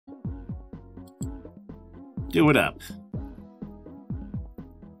Do it up.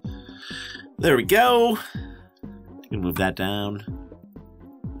 There we go. You can move that down.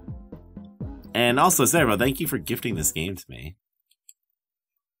 And also, Sarah, thank you for gifting this game to me.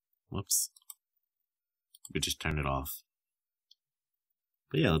 Whoops. We just turned it off.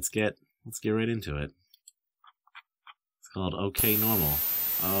 But yeah, let's get right into it. It's called OK Normal.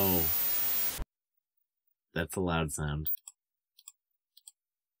 Oh. That's a loud sound.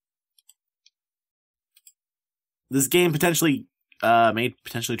 This game potentially may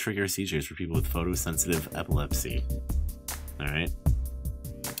potentially trigger seizures for people with photosensitive epilepsy. Alright.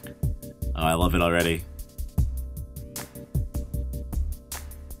 Oh, I love it already.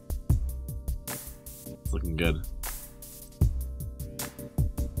 It's looking good.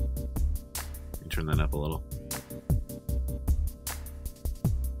 Let me turn that up a little.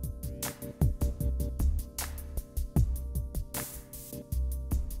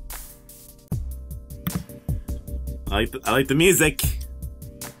 I like the music.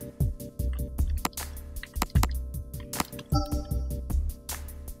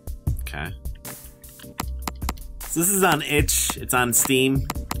 Okay. So this is on itch. It's on Steam.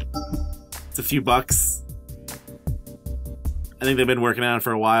 It's a few bucks. I think they've been working on it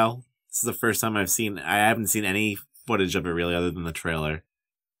for a while. This is the first time I haven't seen any footage of it really other than the trailer.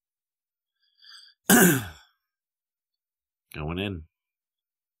 Going in.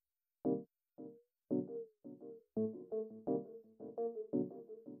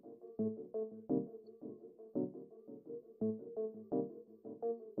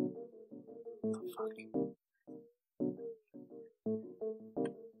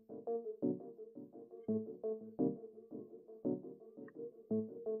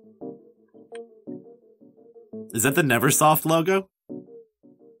 Is that the Neversoft logo?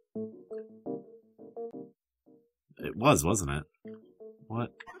 It was, wasn't it?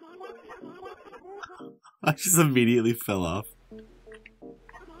 What? I just immediately fell off.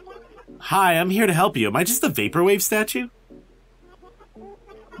 Hi, I'm here to help you. Am I just a Vaporwave statue?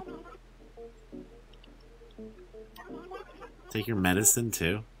 Take your medicine,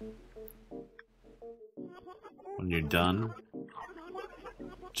 too. When you're done.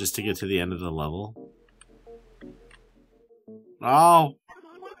 Just to get to the end of the level. Oh!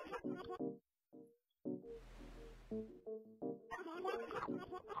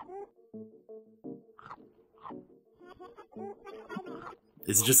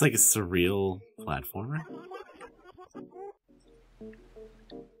 Is it just like a surreal platformer?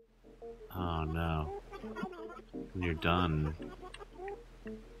 Oh no. When you're done.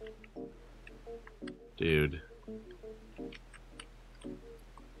 Dude.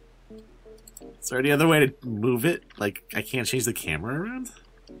 Is there any other way to move it? Like, I can't change the camera around?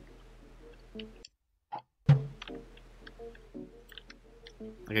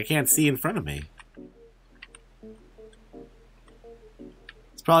 Like, I can't see in front of me.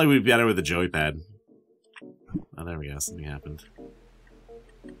 It's probably would be better with a joypad. Oh, there we go. Something happened.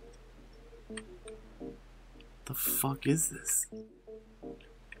 The fuck is this?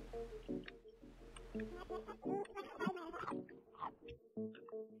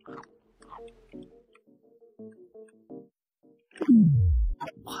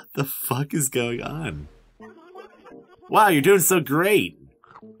 What the fuck is going on? Wow, you're doing so great!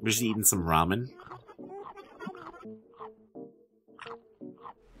 We're just eating some ramen.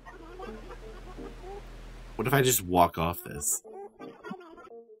 What if I just walk off this?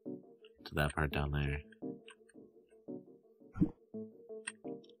 To that part down there.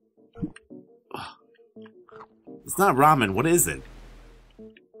 Ugh. It's not ramen, what is it?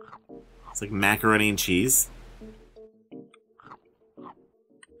 It's like macaroni and cheese.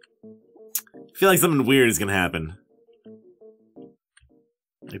 I feel like something weird is gonna happen.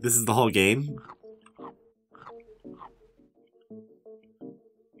 Like, this is the whole game?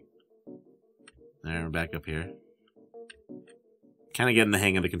 There, we're back up here. Kinda getting the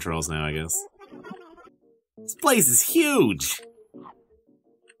hang of the controls now, I guess. This place is huge!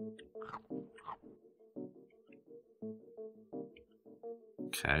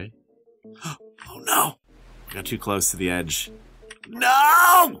 Okay. Oh no! I got too close to the edge.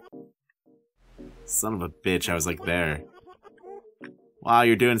 No! Son of a bitch, I was like there. Wow,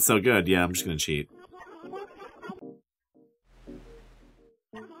 you're doing so good. Yeah, I'm just gonna cheat.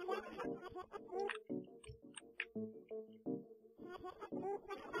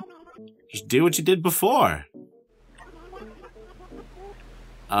 Just do what you did before.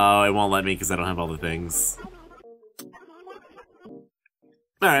 Oh, it won't let me because I don't have all the things.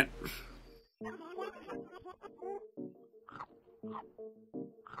 Alright.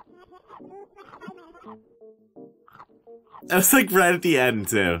 That was like right at the end,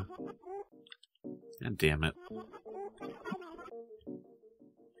 too. God damn it.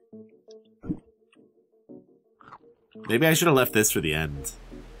 Maybe I should have left this for the end.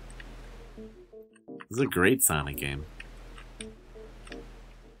 This is a great Sonic game.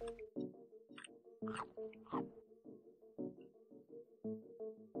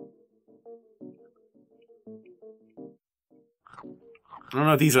 I don't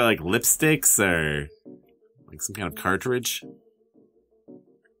know if these are like lipsticks or like some kind of cartridge.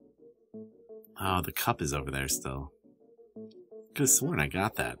 Oh, the cup is over there still. Could have sworn I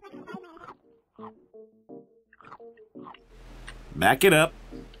got that. Back it up.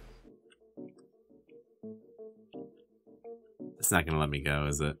 It's not gonna let me go,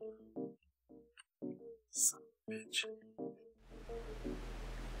 is it? Son of a bitch.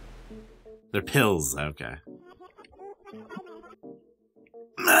 They're pills, okay.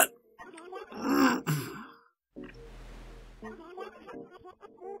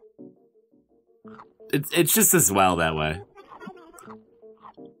 It's just as well that way.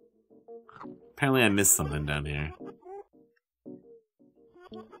 Apparently I missed something down here.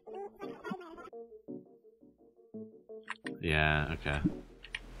 Yeah, okay.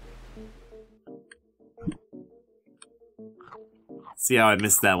 See how I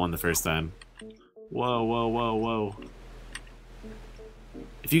missed that one the first time. Whoa, whoa, whoa, whoa.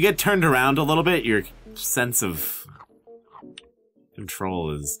 If you get turned around a little bit, your sense of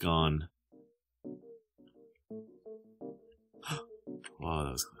control is gone. Whoa,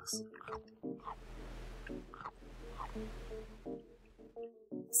 that was close.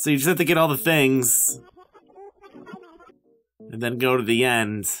 So you just have to get all the things, and then go to the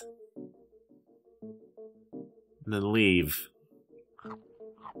end, and then leave.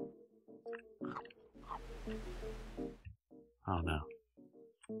 Oh no.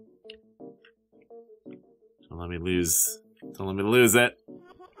 Don't let me lose. Don't let me lose it.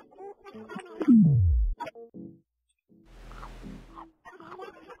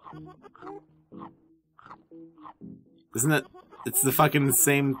 Isn't it? It's the fucking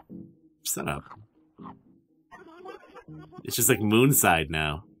same setup. It's just like Moonside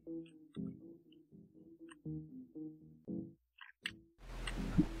now.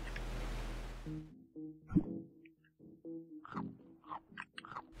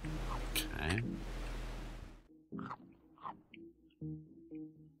 Okay.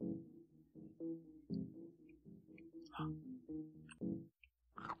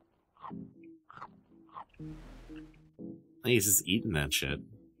 I think he's just eating that shit.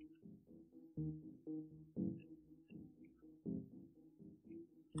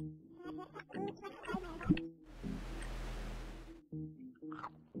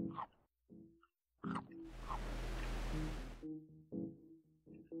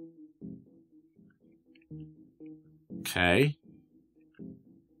 Okay.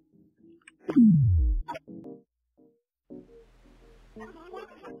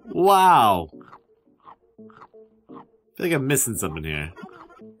 Wow. I feel like I'm missing something here.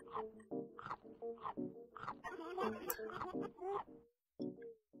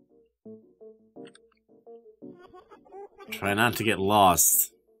 Try not to get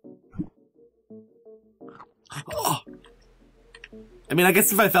lost. Oh. I mean, I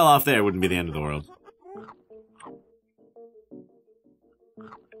guess if I fell off there, it wouldn't be the end of the world.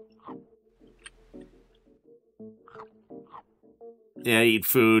 Yeah, eat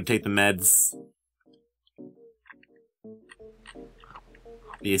food, take the meds.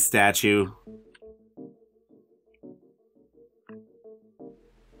 Be a statue.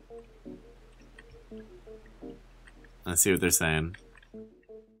 Let's see what they're saying.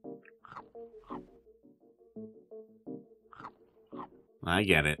 I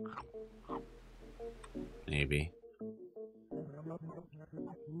get it. Maybe.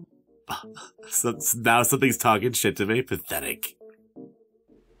 So now something's talking shit to me? Pathetic.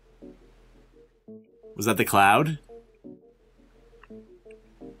 Was that the cloud?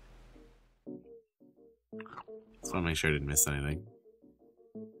 Just want to make sure I didn't miss anything.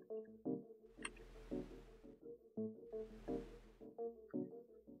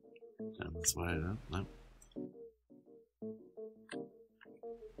 That's why I don't know.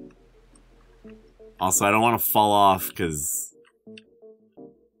 Also, I don't want to fall off because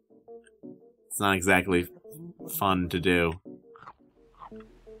it's not exactly fun to do.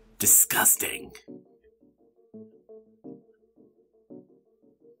 Disgusting.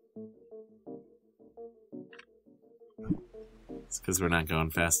 It's because we're not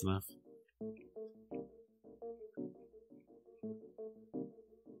going fast enough.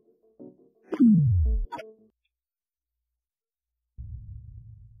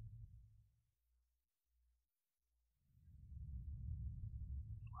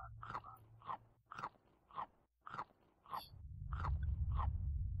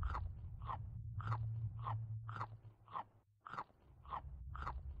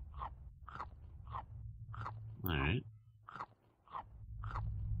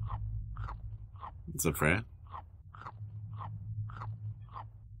 What's up, Freya?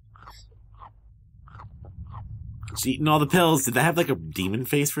 She's eating all the pills. Did that have like a demon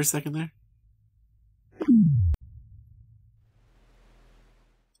face for a second there?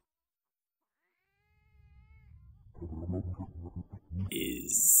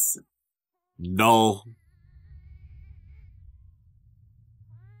 Is null.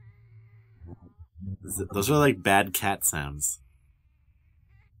 Those are like bad cat sounds.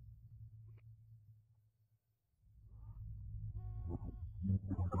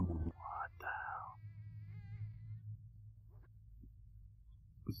 What the hell?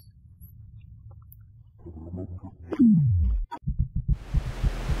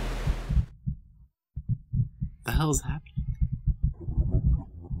 The hell is happening?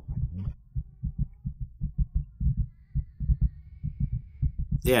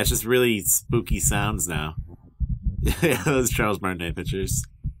 Yeah, it's just really spooky sounds now. Yeah, those Charles Martinet pictures.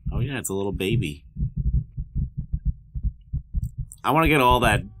 Oh yeah, it's a little baby. I want to get all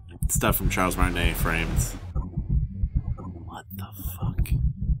that stuff from Charles Martinet framed. What the fuck?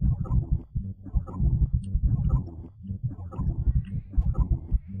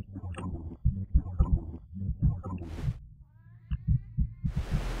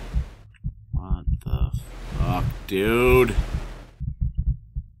 What the fuck, dude?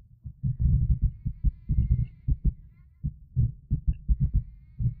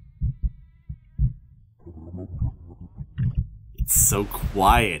 It's so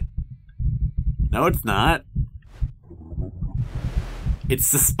quiet. No, it's not.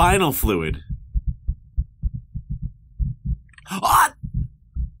 It's the spinal fluid. What?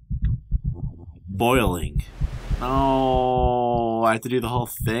 Boiling. Oh, I have to do the whole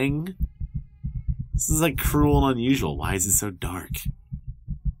thing? This is like cruel and unusual. Why is it so dark?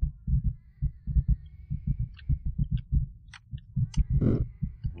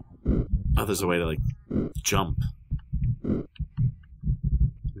 Oh, there's a way to like jump.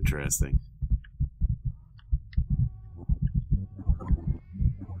 Interesting.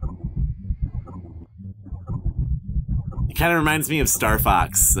 It kind of reminds me of Star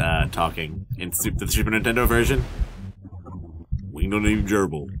Fox talking in the Super Nintendo version. We don't need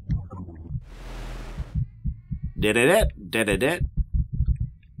gerbil. Did it?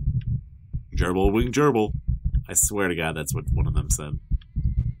 Gerbil wing gerbil. I swear to God, that's what one of them said.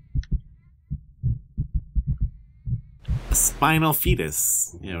 A spinal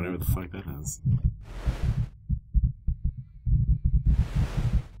fetus. Yeah, whatever the fuck that is.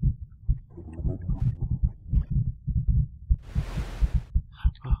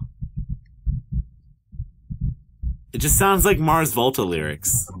 It just sounds like Mars Volta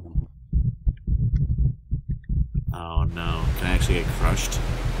lyrics. Oh no. Can I actually get crushed?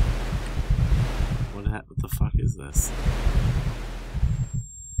 What the fuck is this?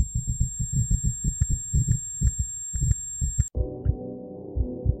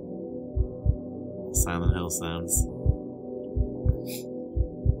 Silent Hill sounds.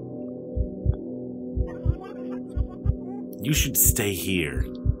 You should stay here.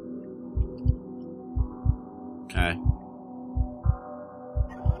 Okay.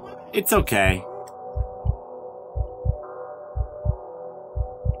 It's okay.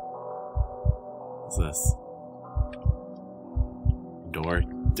 What's this? Door.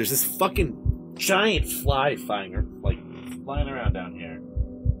 There's this fucking giant fly flying around down here.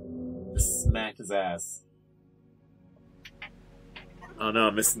 Just smacked his ass. Oh no,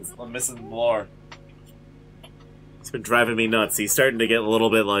 I'm missing more. It's been driving me nuts. He's starting to get a little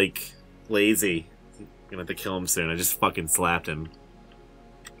bit, like, lazy. I'm gonna have to kill him soon. I just fucking slapped him.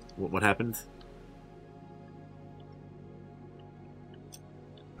 What happened?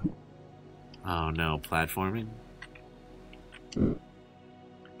 Oh no, platforming?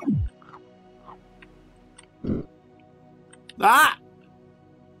 Ah!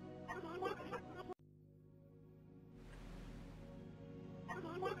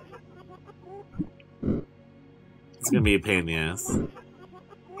 It's gonna be a pain in the ass.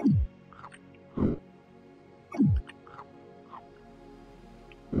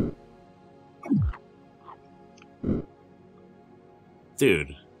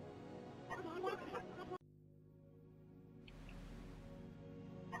 Dude.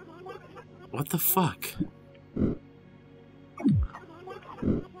 What the fuck?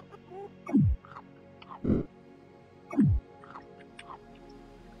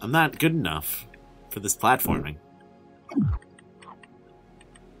 I'm not good enough for this platforming.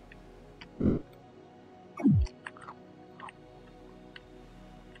 I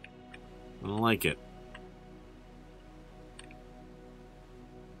don't like it.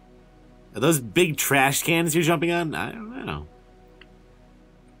 Are those big trash cans you're jumping on? I don't know.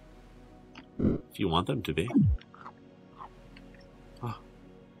 If you want them to be. Oh.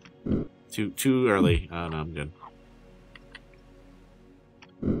 Too early. Oh no, I'm good.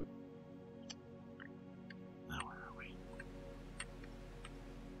 Now where are we?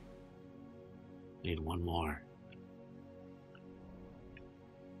 Need one more.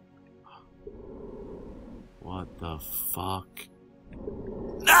 What the fuck?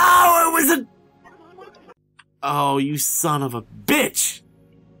 No, it was a... Oh, you son of a bitch!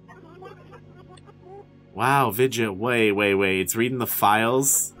 Wow, Vidya, wait. It's reading the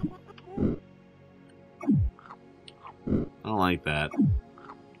files? I don't like that.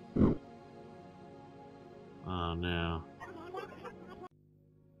 Oh, no.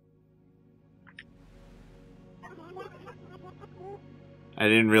 I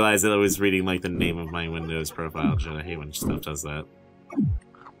didn't realize that I was reading, like, the name of my Windows profile. I hate when stuff does that.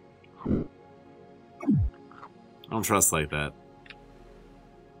 I don't trust like that.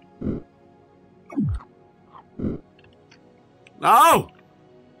 No!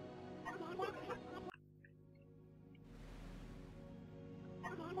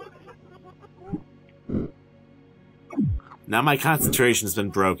 Now my concentration's been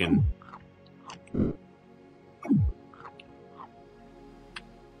broken.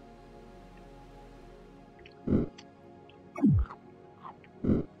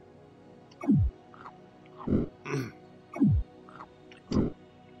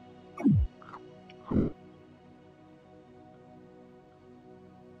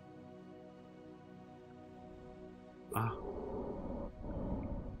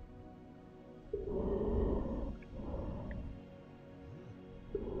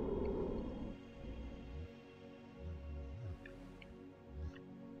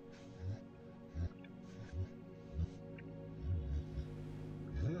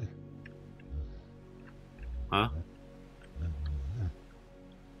 Huh?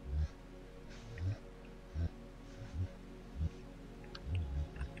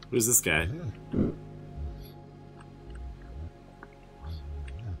 Who's this guy?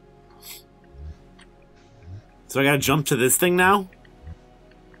 So I gotta jump to this thing now?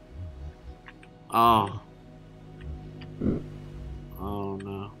 Oh. Oh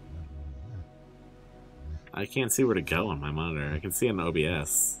no. I can't see where to go on my monitor. I can see on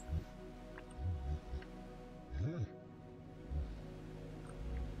OBS.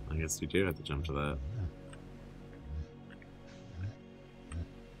 I guess you do have to jump to that.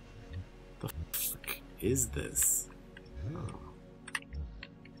 The fuck is this? Oh.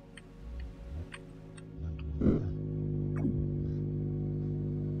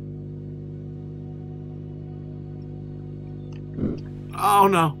 Oh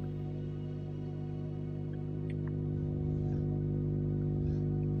no.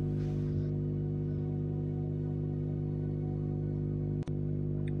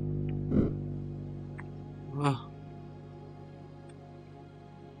 Oh.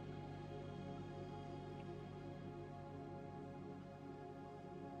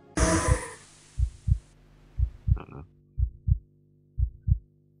 Uh-oh.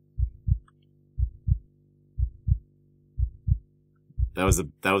 That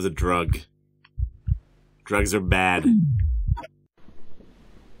was a drug. Drugs are bad.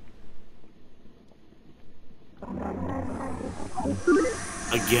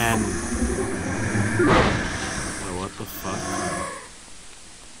 Again. Oh, what the fuck?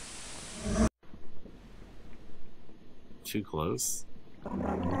 Too close?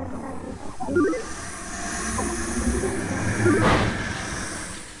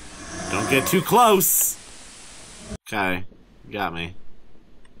 Don't get too close! Okay, got me.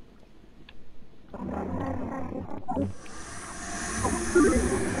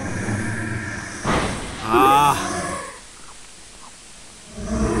 Ah!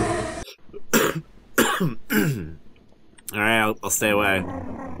 Alright, I'll stay away.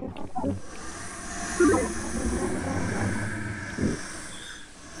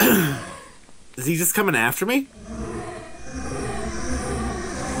 Is he just coming after me?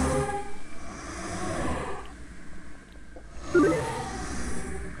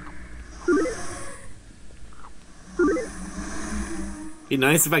 Be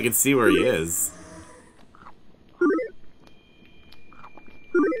nice if I could see where he is.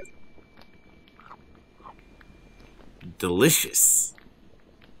 Delicious.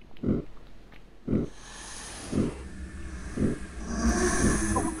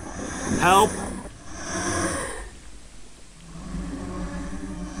 Help!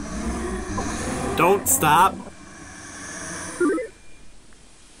 Don't stop.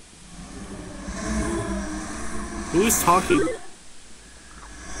 Who's talking?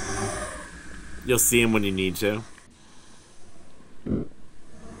 You'll see him when you need to.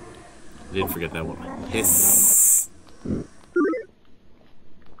 I did forget that one. Hiss.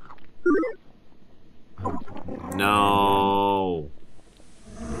 No.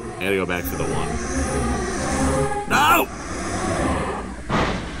 I gotta go back to the one. No!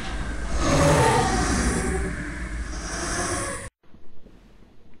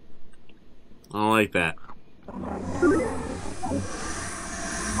 I don't like that.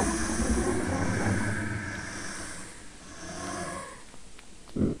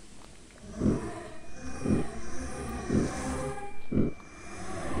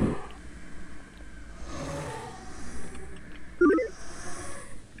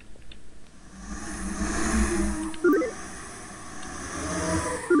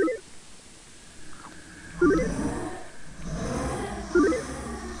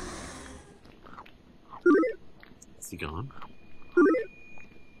 Is he gone?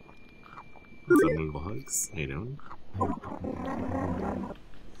 What's up, Movable Hugs? How you doing?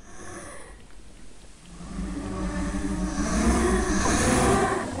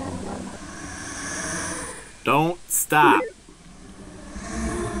 Don't stop.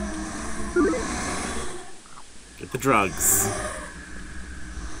 Get the drugs.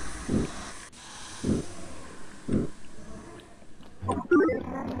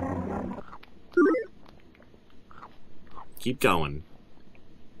 Keep going.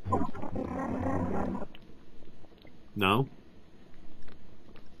 No?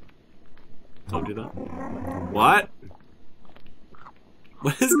 Don't do that. What?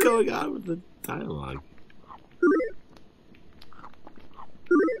 What is going on with the dialogue?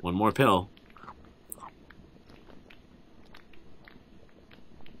 One more pill.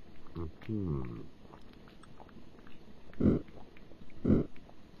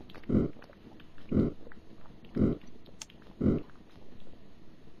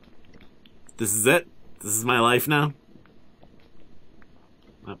 This is it? This is my life now?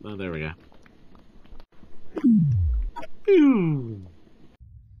 Oh, there we go. Ew.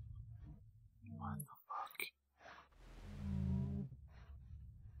 What the fuck?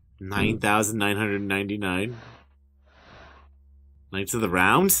 9,999? Knights of the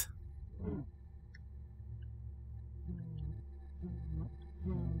Round?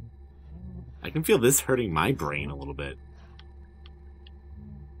 I can feel this hurting my brain a little bit.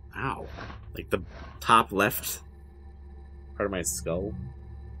 Ow. Like the top left part of my skull.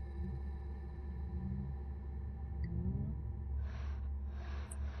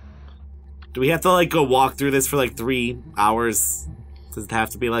 Do we have to like go walk through this for like 3 hours? Does it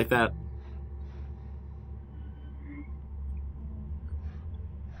have to be like that?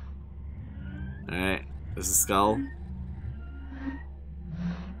 Alright, there's a skull.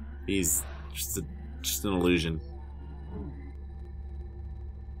 He's just an illusion.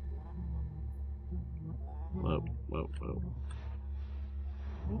 Whoa, whoa, whoa.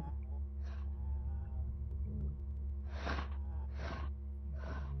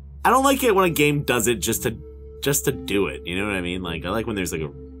 I don't like it when a game does it just to do it, you know what I mean? Like, I like when there's like a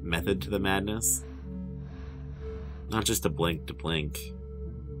method to the madness. Not just to blink to blink.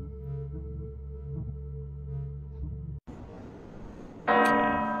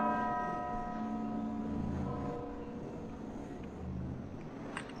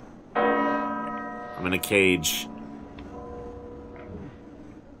 I'm in a cage.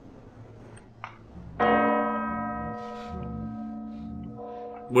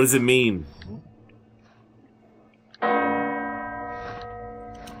 What does it mean?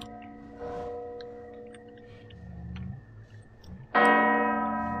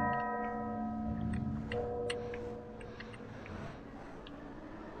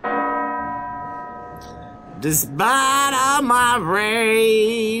 Despite all my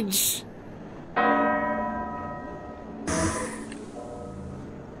rage,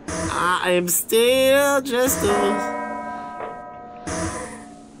 I am still just a...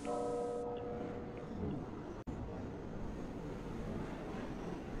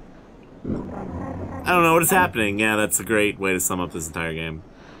 I don't know what is happening. Yeah, that's a great way to sum up this entire game.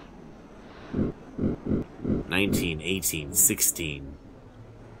 19, 18, 16.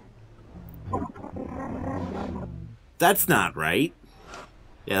 That's not right.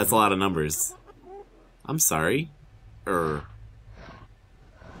 Yeah, that's a lot of numbers. I'm sorry.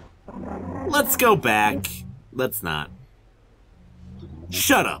 Let's go back. Let's not.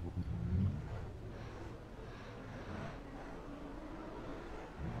 Shut up.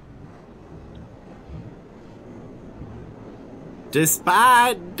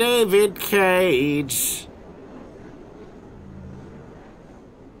 Despite David Cage.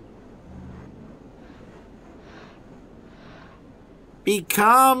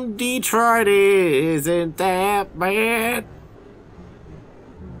 Become Detroit isn't that bad.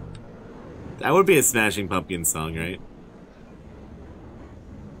 That would be a Smashing Pumpkins song, right?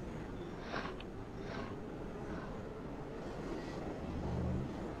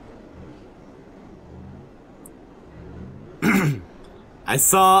 I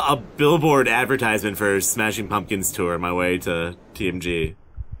saw a billboard advertisement for Smashing Pumpkins tour on my way to TMG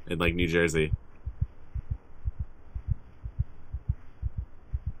in, like, New Jersey.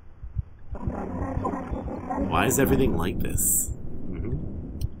 Why is everything like this?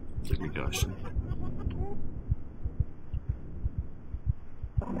 It's a good question.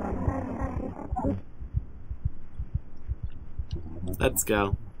 Let's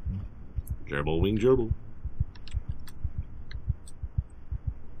go. Gerbil wing gerbil.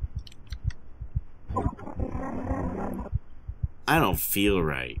 I don't feel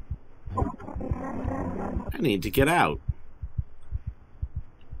right. I need to get out.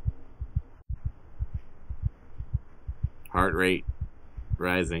 Heart rate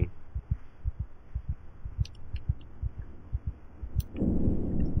rising.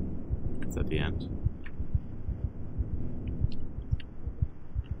 It's at the end.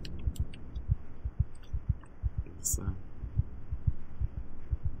 So.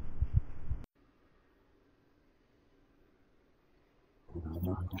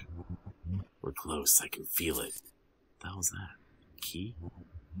 We're close. I can feel it. What the hell was that? Key?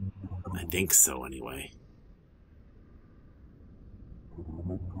 I think so, anyway.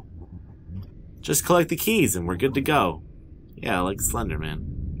 Just collect the keys and we're good to go. Yeah, like Slender Man.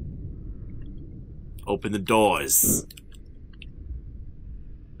 Open the doors.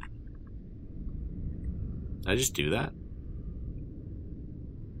 Did I just do that?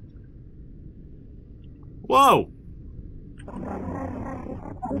 Whoa!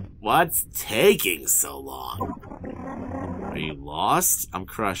 What's taking so long? Are you lost? I'm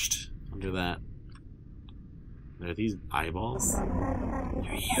crushed under that. Are these eyeballs?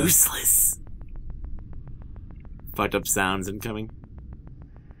 You're useless. Fucked up sounds incoming.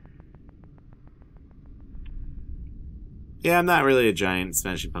 Yeah, I'm not really a giant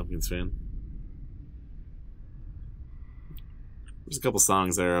Smashing Pumpkins fan. There's a couple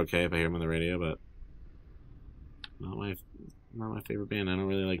songs that are okay if I hear them on the radio, but not my favorite band. I don't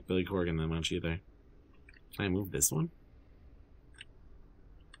really like Billy Corgan that much either. Can I move this one?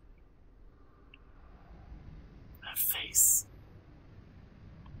 That face.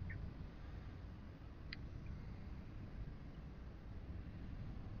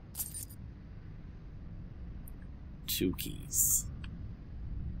 Two keys.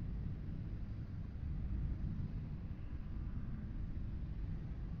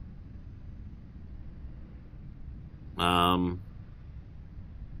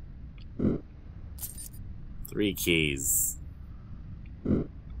 Three keys. I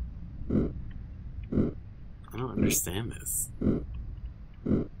don't understand this.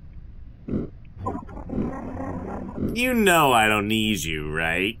 You know I don't need you,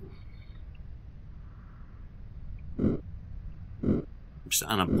 right? Just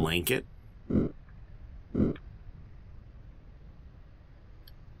on a blanket.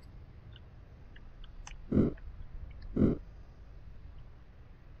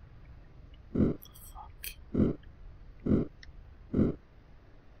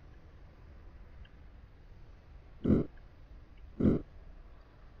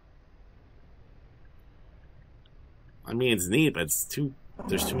 I mean, it's neat, but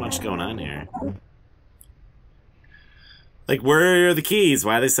there's too much going on here. Like, where are the keys?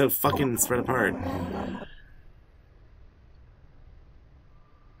 Why are they so fucking spread apart?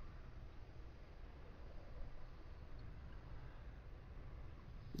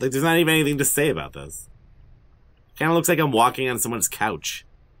 Like, there's not even anything to say about this. Kind of looks like I'm walking on someone's couch.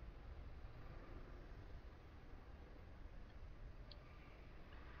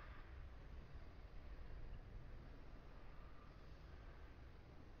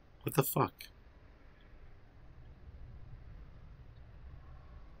 What the fuck?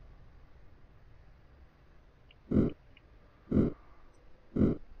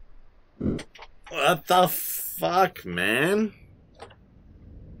 What the fuck, man?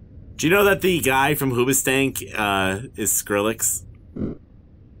 Do you know that the guy from Hoobastank is Skrillex? What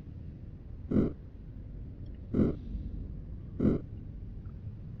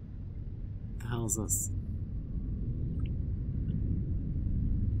the hell is this?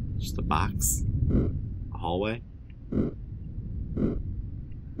 Just a box? A hallway?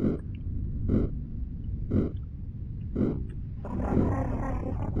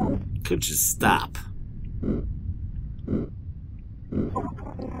 Could just stop.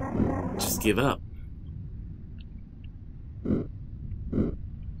 Just give up.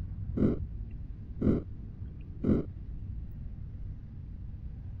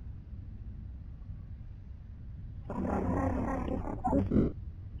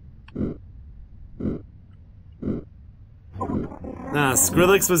 Nah,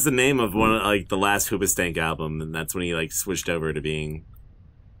 Skrillex was the name of one of, like, the last Hoobastank album, and that's when he, like, switched over to being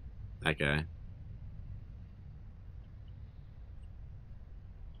that guy.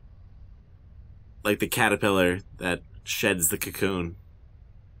 Like the caterpillar that sheds the cocoon.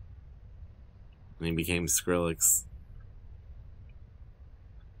 And he became Skrillex.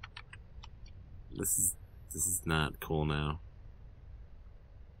 This is not cool now.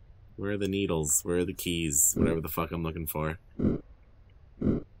 Where are the needles? Where are the keys? Whatever the fuck I'm looking for.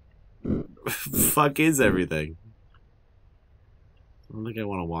 Fuck is everything? I don't think I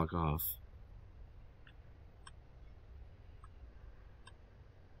want to walk off.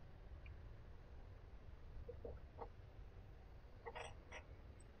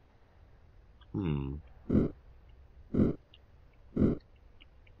 Hmm.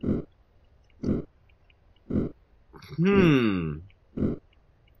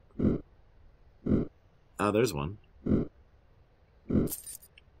 Oh, there's one.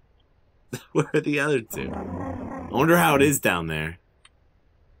 Where are the other two? I wonder how it is down there.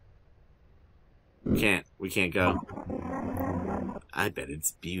 We can't go. I bet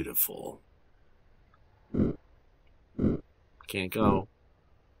it's beautiful. Can't go.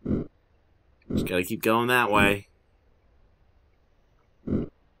 Just gotta keep going that way.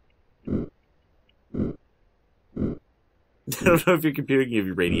 I don't know if your computer can give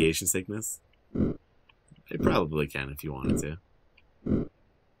you radiation sickness. It probably can if you wanted to.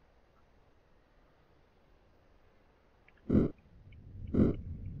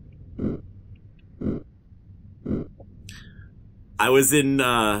 I was in,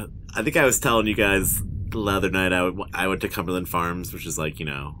 I think I was telling you guys the other night I went to Cumberland Farms, which is like, you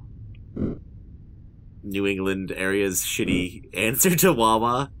know, New England area's shitty answer to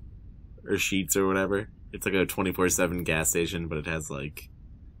Wawa or Sheetz or whatever. It's like a 24/7 gas station, but it has like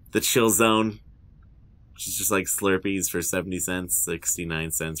the chill zone, which is just like Slurpees for 70 cents,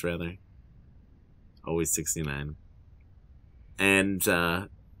 69 cents rather. Always 69. And there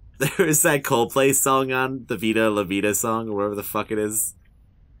was that Coldplay song on, the Vida La Vida song, or whatever the fuck it is.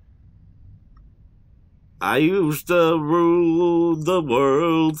 I used to rule the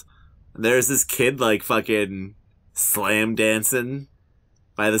world. And there's this kid like fucking slam dancing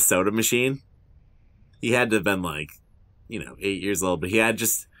by the soda machine. He had to have been like, you know, 8 years old, but he had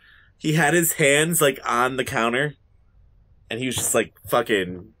his hands like on the counter, and he was just like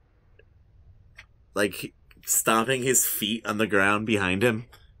fucking like stomping his feet on the ground behind him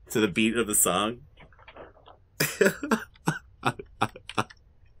to the beat of the song. It's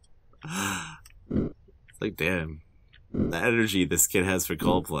like, damn, the energy this kid has for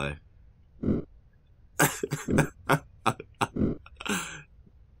Coldplay.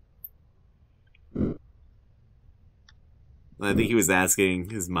 I think he was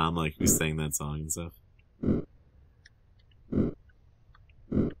asking his mom, like, who sang that song and stuff. What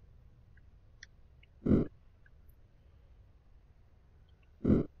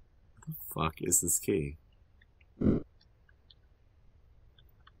the fuck is this key?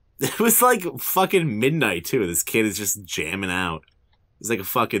 It was like fucking midnight, too. This kid is just jamming out. It's like a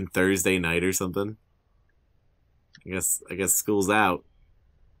fucking Thursday night or something. I guess school's out.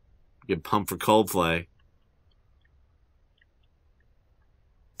 Get pumped for Coldplay.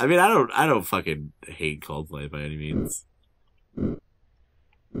 I mean, I don't fucking hate Coldplay by any means.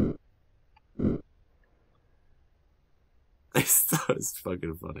 I just thought it was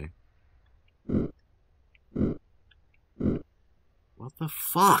fucking funny. What the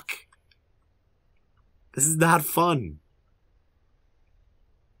fuck? This is not fun.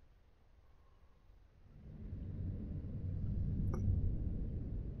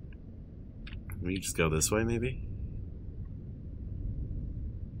 Can we just go this way, maybe?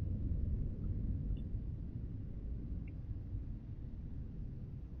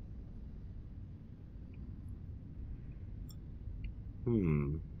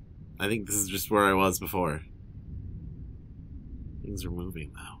 I think this is just where I was before. Things are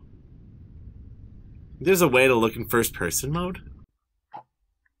moving now. There's a way to look in first person mode?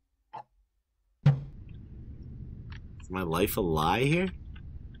 Is my life a lie here?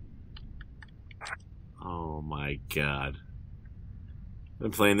 Oh my god. I've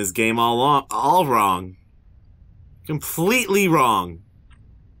been playing this game all wrong. Completely wrong.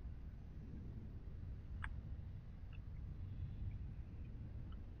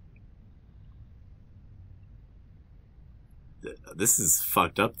 This is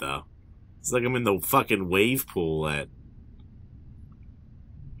fucked up, though. It's like I'm in the fucking wave pool at...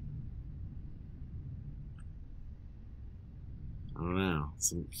 I don't know.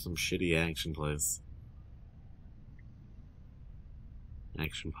 Some shitty action place.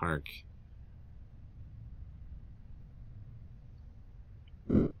 Action Park.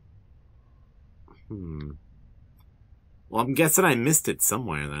 Well, I'm guessing I missed it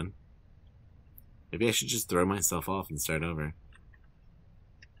somewhere then. Maybe I should just throw myself off and start over.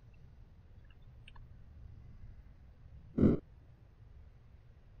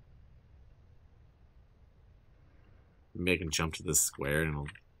 Maybe I can jump to this square and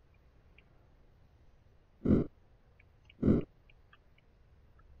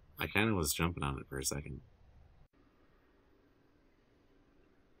I kind of was jumping on it for a second.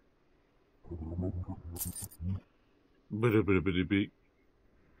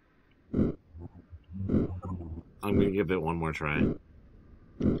 I'm gonna give it one more try.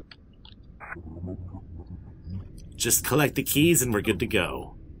 Just collect the keys and we're good to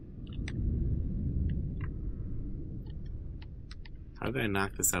go. How did I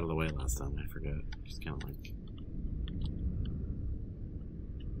knock this out of the way last time? I forget. Just kind of like...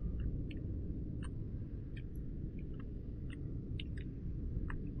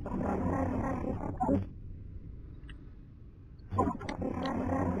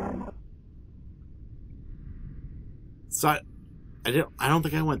 So I don't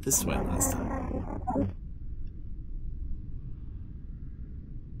think I went this way last time.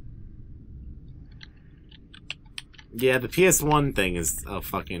 Yeah, the PS1 thing is a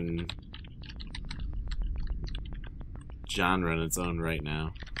fucking genre in its own right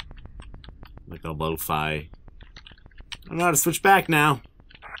now. Like a lo-fi. I don't know how to switch back now.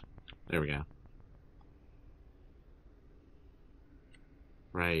 There we go.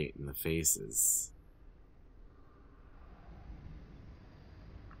 Right, in the faces.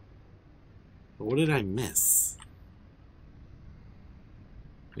 But what did I miss?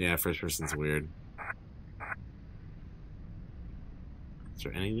 Yeah, first person's weird. Is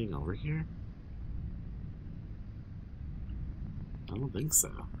there anything over here? I don't think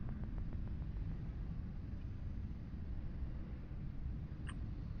so.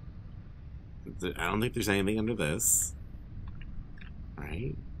 I don't think there's anything under this.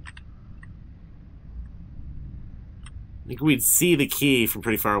 Right? I think we'd see the key from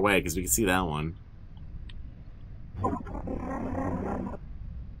pretty far away because we can see that one.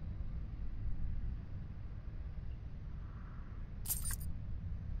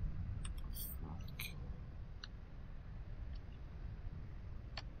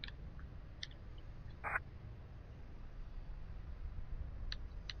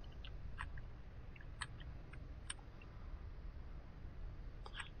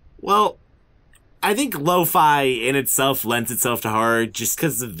 Well, I think lo-fi in itself lends itself to horror just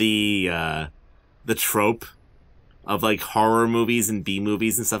because of the trope of like horror movies and B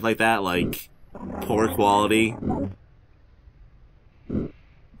movies and stuff like that, like poor quality.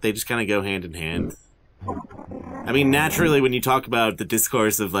 They just kind of go hand in hand. I mean, naturally, when you talk about the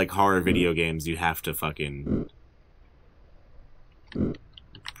discourse of like horror video games, you have to fucking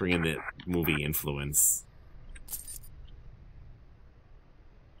bring in the movie influence.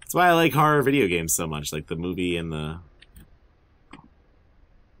 That's why I like horror video games so much. Like the movie and the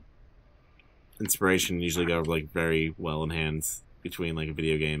inspiration usually go like very well in hands between like a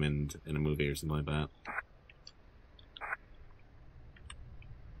video game and a movie or something like that.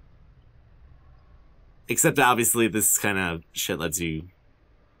 Except obviously this kind of shit lets you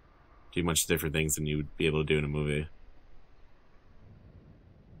do much different things than you would be able to do in a movie.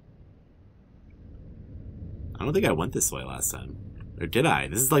 I don't think I went this way last time. Or did I?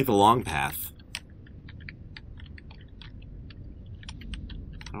 This is like the long path.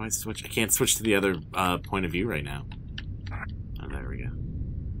 How do I switch? I can't switch to the other point of view right now. Oh, there we go.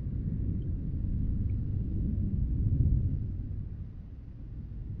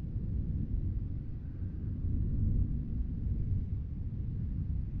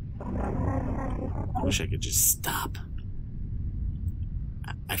 I wish I could just stop.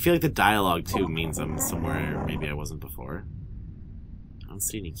 I feel like the dialogue, too, means I'm somewhere maybe I wasn't before. I don't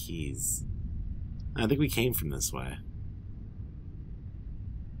see any keys. I think we came from this way.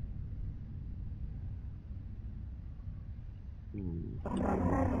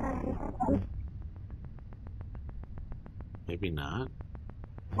 Maybe not.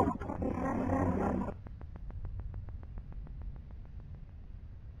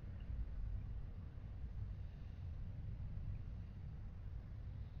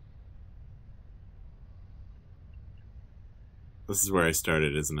 This is where I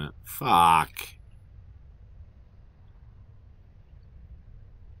started, isn't it? Fuck.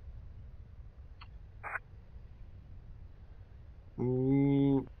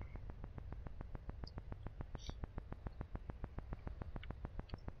 Ooh.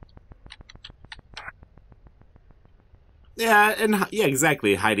 Yeah, and yeah,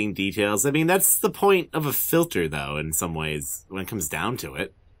 exactly. Hiding details. I mean, that's the point of a filter, though, in some ways, when it comes down to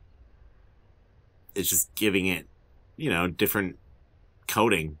it. It's just giving it, different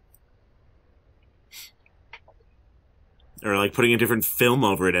coating. Or, like, putting a different film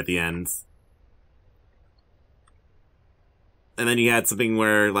over it at the end. And then you had something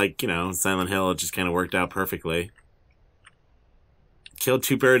where, like, Silent Hill just kind of worked out perfectly. Killed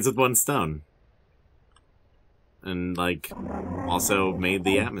two birds with one stone. And, like, also made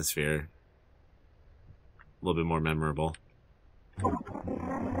the atmosphere a little bit more memorable.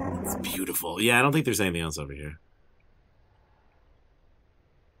 It's beautiful. Yeah, I don't think there's anything else over here.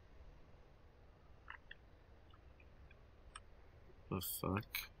 The fuck?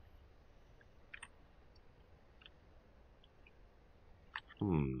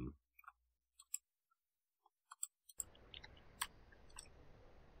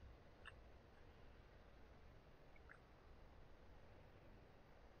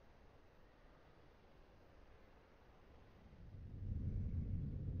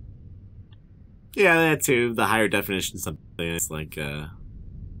 Yeah, that too. The higher definition something is like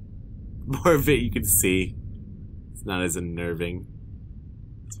more of it you can see. It's not as unnerving.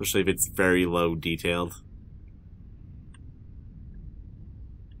 Especially if it's very low detailed.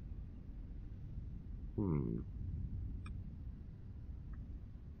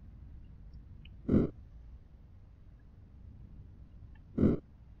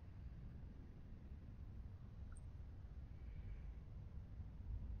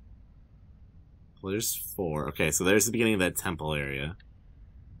 Well, there's 4. Okay, so there's the beginning of that temple area.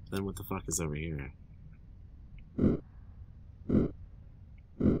 Then what the fuck is over here?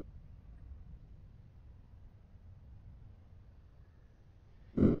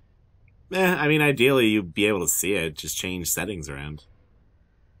 I mean, ideally you'd be able to see it. Just change settings around.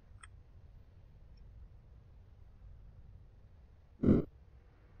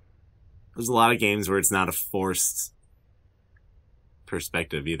 There's a lot of games where it's not a forced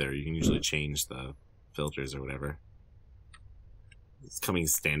perspective either. You can usually change the filters or whatever. It's coming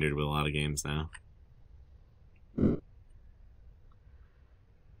standard with a lot of games now.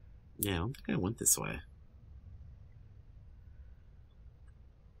 Yeah, I don't think I went this way.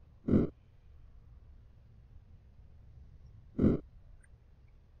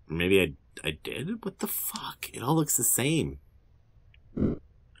 Maybe I did? What the fuck? It all looks the same.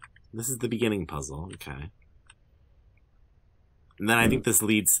 This is the beginning puzzle. Okay. And then I think this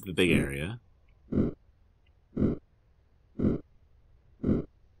leads to the big area.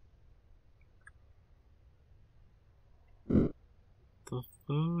 The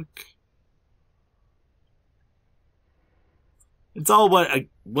fuck? It's all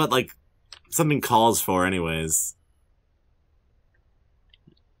what like something calls for anyways.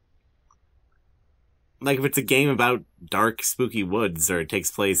 Like if it's a game about dark, spooky woods or it takes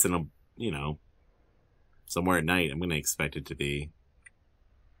place in a, somewhere at night, I'm going to expect it to be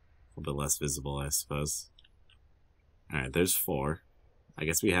a little bit less visible, I suppose. Alright, there's 4. I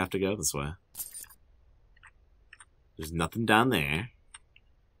guess we have to go this way. There's nothing down there.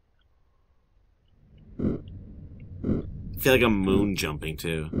 I feel like I'm moon jumping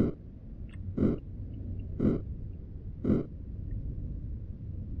too.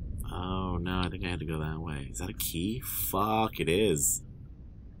 Oh no, I think I had to go that way. Is that a key? Fuck, it is.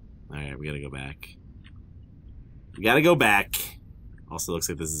 Alright, we gotta go back. We gotta go back. Also looks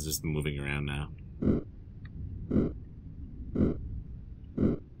like this is just moving around now.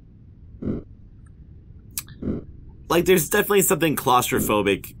 Like, there's definitely something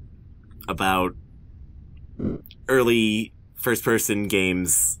claustrophobic about early first-person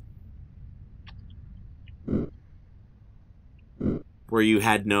games where you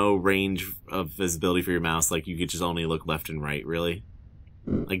had no range of visibility for your mouse. Like, you could just only look left and right, really.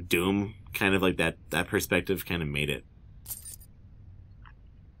 Like Doom, kind of like that perspective kind of made it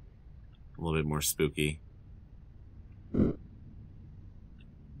a little bit more spooky.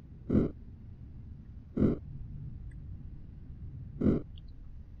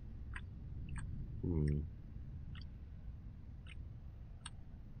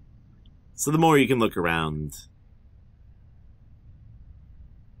 So the more you can look around,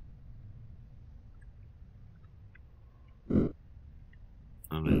 I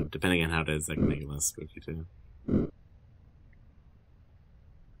don't know, depending on how it is, that can make it less spooky too.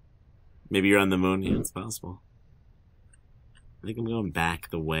 Maybe you're on the moon? Yeah, it's possible. I think I'm going back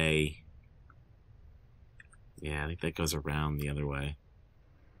the way. Yeah, I think that goes around the other way.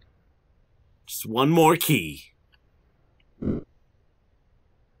 Just one more key.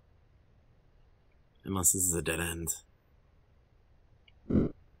 Unless this is a dead end. Oh,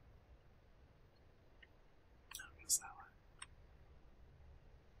 it goes that way.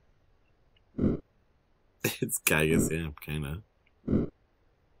 It's Gaius, yeah, kinda.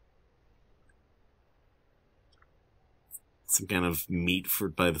 Some kind of meat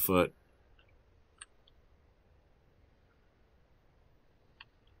by the foot.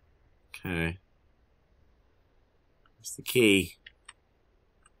 Okay. Where's the key?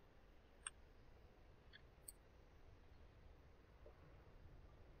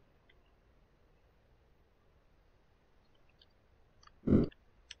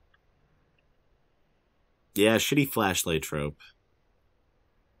 Yeah, shitty flashlight trope.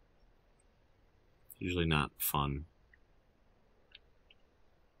 Usually not fun.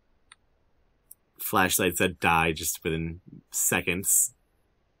 Flashlights that die just within seconds.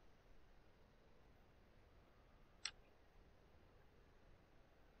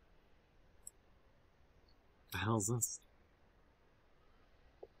 What the hell is this?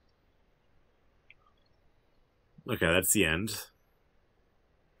 Okay, that's the end.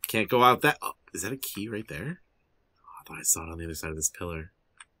 Can't go out that... Oh, is that a key right there? Oh, I thought I saw it on the other side of this pillar.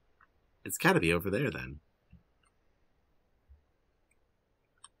 It's gotta be over there, then.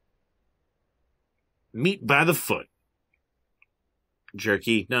 Meat by the foot.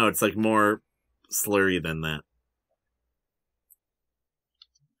 Jerky. No, it's like more slurry than that.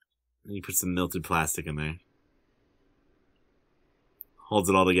 And you put some melted plastic in there. Holds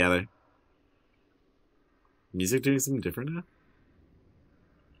it all together. Music doing something different now?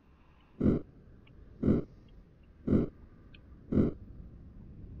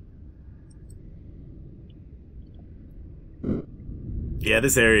 Yeah,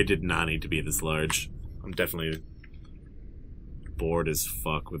 this area did not need to be this large. I'm definitely bored as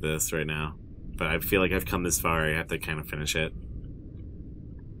fuck with this right now. But I feel like I've come this far, I have to kind of finish it.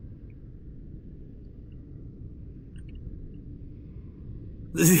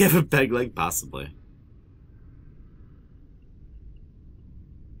 Does he have a peg leg? Possibly.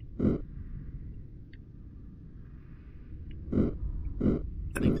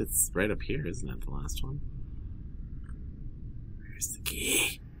 I think that's right up here, isn't it? The last one? Where's the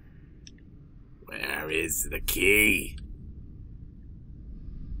key? Where is the key?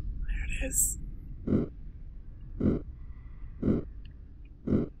 There it is.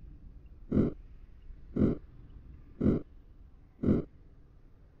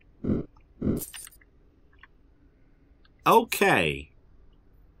 Okay.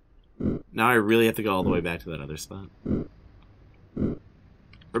 Now I really have to go all the way back to that other spot.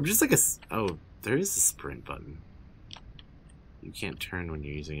 Or just like a... Oh, there is a sprint button. You can't turn when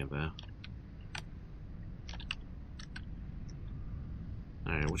you're using it, though.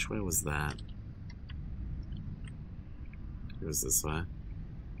 Alright, which way was that? It was this way.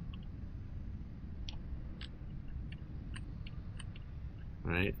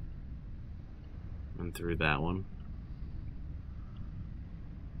 Right? And through that one.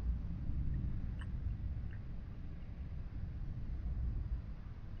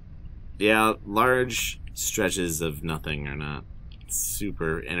 Yeah, large stretches of nothing are not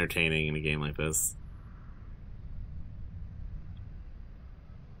super entertaining in a game like this.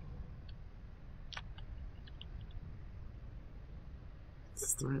 Is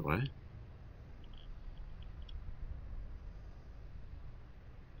this the right way?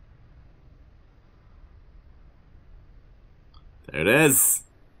 There it is!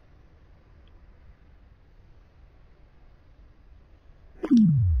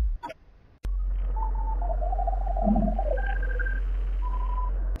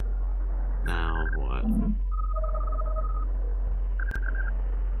 Now what?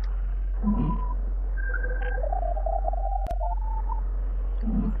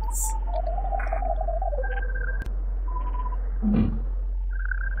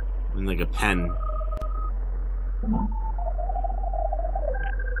 And like a pen.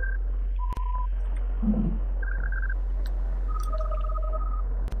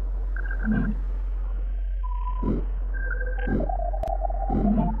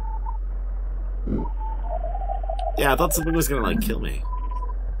 Yeah, I thought something was gonna, like, kill me.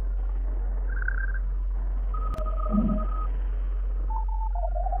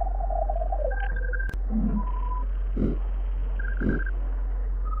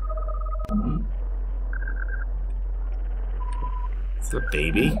 Is there a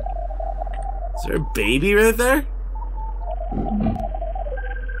baby? Is there a baby right there?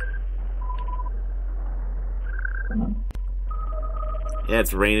 Yeah,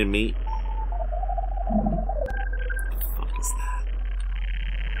 it's raining meat. Is that?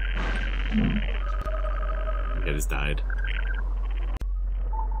 I think I just died.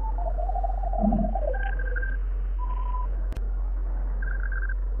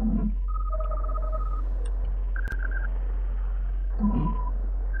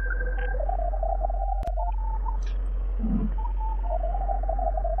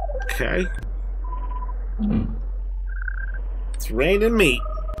 Okay. It's raining meat.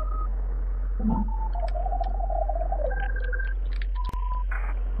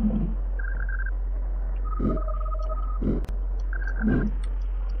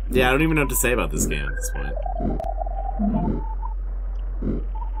 Yeah, I don't even know what to say about this game at this point.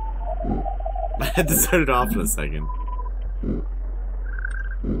 I had to start it off in a second.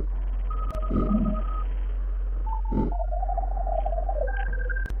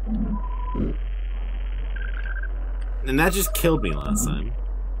 And that just killed me last time.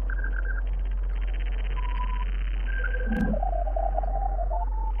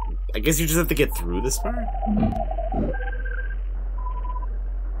 I guess you just have to get through this part?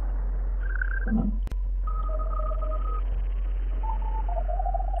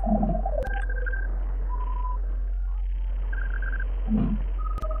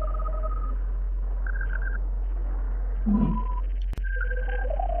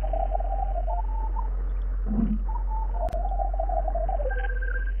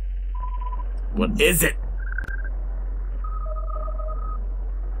 What is it?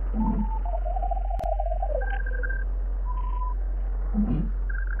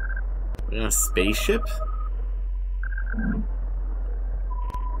 We're in a spaceship?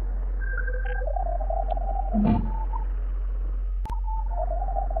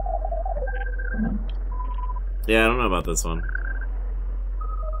 Yeah, I don't know about this one.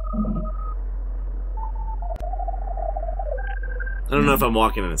 I don't know if I'm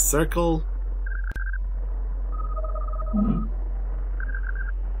walking in a circle.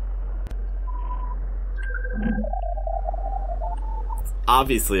 It's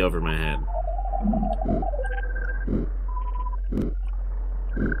obviously over my head.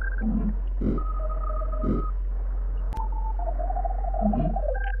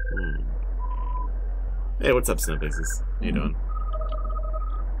 Hey, what's up, Snowpixes? How you doing?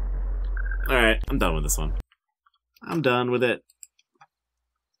 Alright, I'm done with this one. I'm done with it.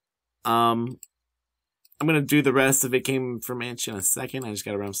 I'm gonna do the rest of It Came from Mansion in a second. I just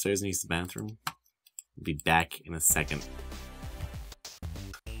gotta run upstairs and use the bathroom. I'll be back in a second.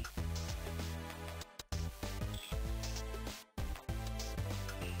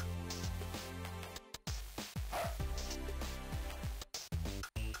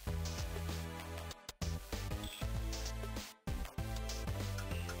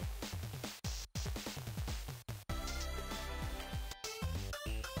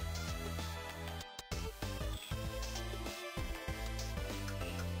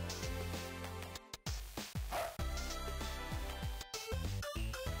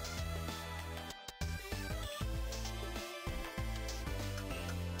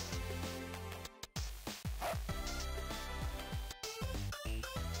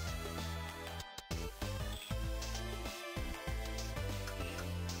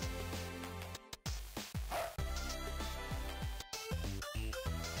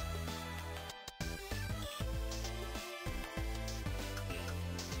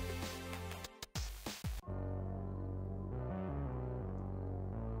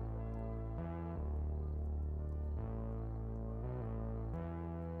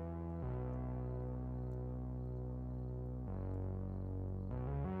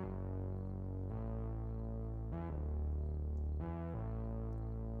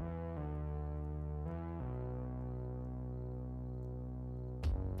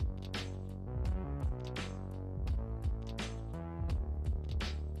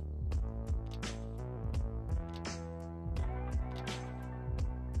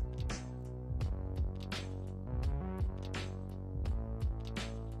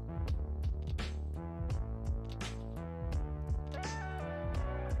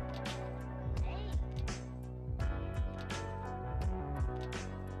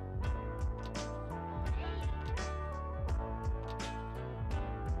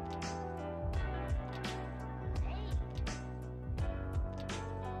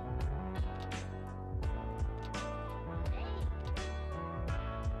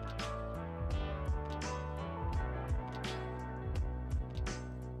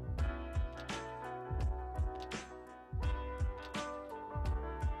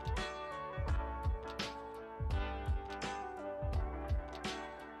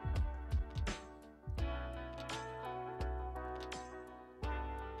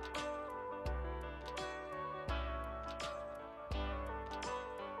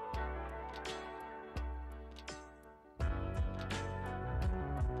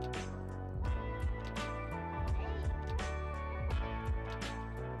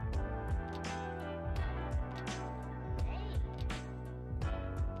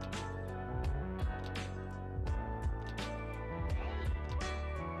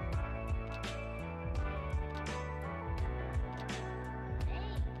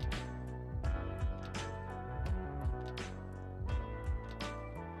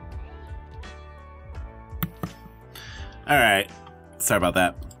 Alright. Sorry about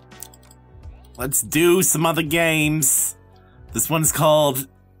that. Let's do some other games. This one's called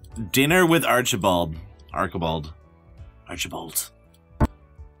Dinner with Archibald. Archibald. I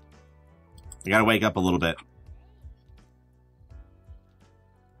gotta wake up a little bit.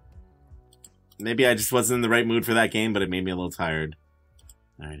 Maybe I just wasn't in the right mood for that game, but it made me a little tired.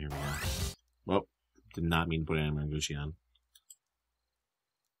 Alright, here we go. Whoa. Did not mean to put Gucci on.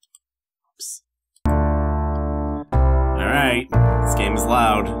 Oops. Alright. This game is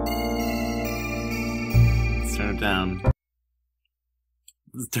loud. Let's turn it down.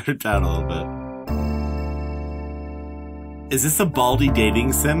 Let's turn it down a little bit. Is this a Baldy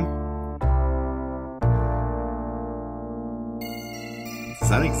dating sim? Does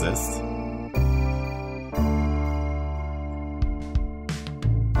that exist?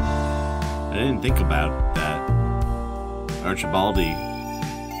 I didn't think about that. Archibaldi.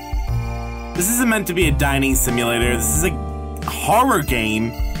 This isn't meant to be a dining simulator. This is a horror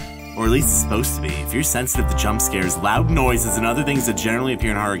game. Or at least it's supposed to be. If you're sensitive to jump scares, loud noises, and other things that generally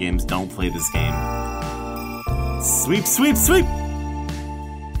appear in horror games, don't play this game. Sweep, sweep, sweep!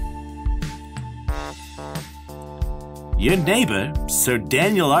 Your neighbor, Sir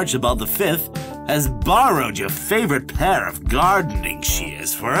Daniel Archibald V, has borrowed your favorite pair of gardening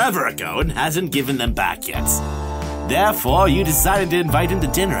shears forever ago and hasn't given them back yet. Therefore, you decided to invite him to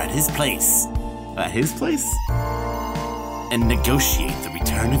dinner at his place. At his place? And negotiate the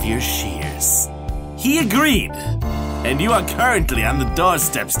return of your shears. He agreed, and you are currently on the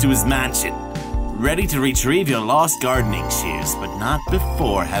doorsteps to his mansion, ready to retrieve your lost gardening shears, but not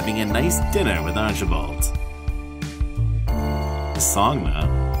before having a nice dinner with Archibald. The song, though.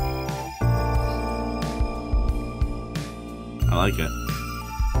 I like it.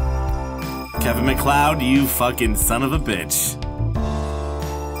 Kevin McLeod, you fucking son of a bitch.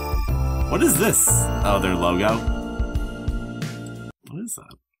 What is this? Oh, their logo? What is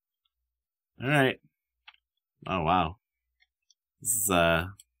that? Alright. Oh, wow. This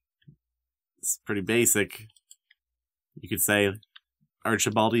is pretty basic. You could say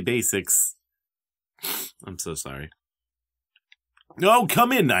Archibaldi basics. I'm so sorry. Oh,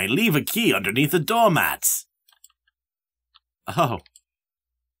 come in, I leave a key underneath the doormat. Oh.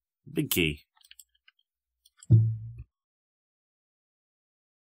 Big key.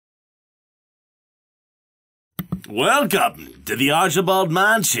 Welcome to the Archibald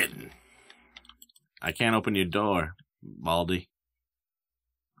Mansion. I can't open your door, Baldy.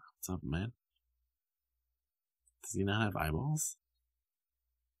 What's up, man? Does he not have eyeballs?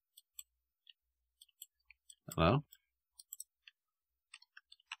 Hello?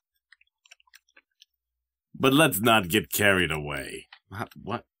 But let's not get carried away.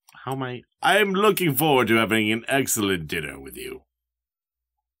 What? How am I? I'm looking forward to having an excellent dinner with you.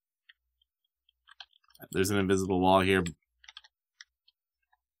 There's an invisible wall here.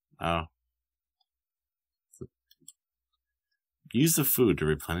 Oh. Use the food to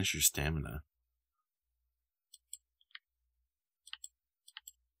replenish your stamina.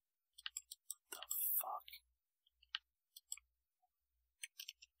 What the fuck?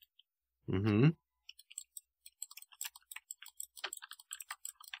 Mm-hmm.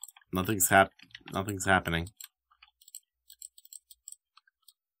 Nothing's happening.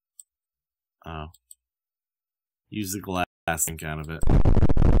 Oh. Use the glass ink out of it.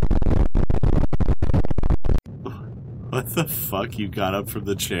 What the fuck? You got up from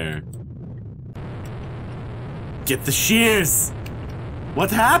the chair. Get the shears!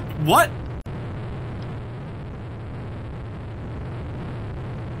 What happened? What?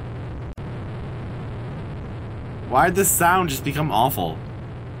 Why'd the sound just become awful?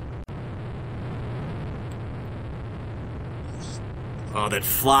 Oh, that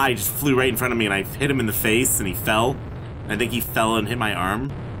fly just flew right in front of me and I hit him in the face and he fell. I think he fell and hit my arm.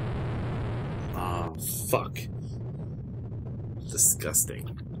 Oh, fuck.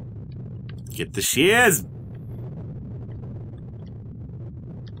 Disgusting. Get the shears!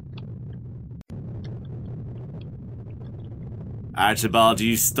 Archibald,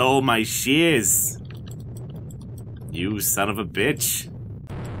 you stole my shears. You son of a bitch.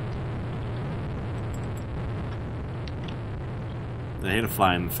 I hate a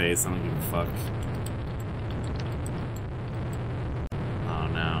fly in the face, I don't give a fuck. Oh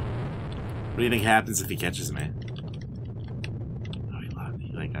no. What do you think happens if he catches me? Oh,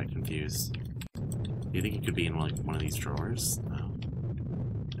 he like got confused. Do you think he could be in like one of these drawers? No.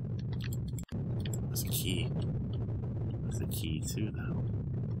 There's a key. There's a key too though.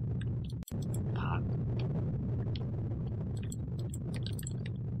 Pot.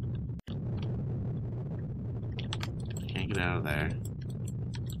 Can't get out of there.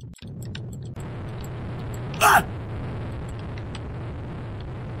 Ah!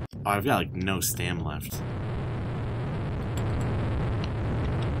 I've got like no stam left.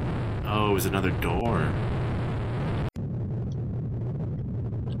 Oh, it was another door.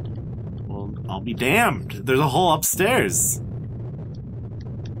 Well, I'll be damned. There's a hole upstairs.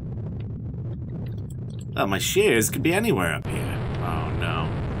 Oh, my shears could be anywhere up here. Oh no.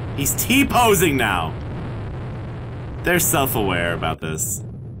 He's T-posing now! They're self-aware about this.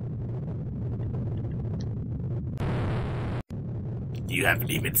 You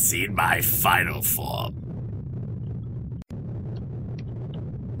haven't even seen my final form.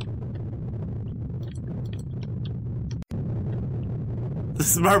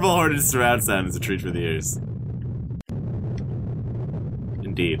 This Marble Hornet's surround sound is a treat for the ears.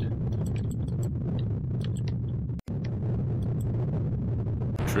 Indeed.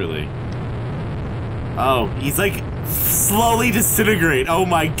 Truly. Oh, he's like slowly disintegrate. Oh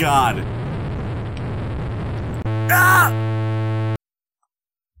my god. Ah!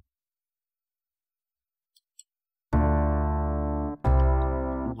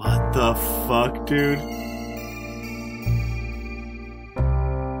 What the fuck, dude?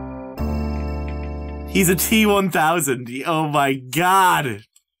 He's a T-1000. Oh my god.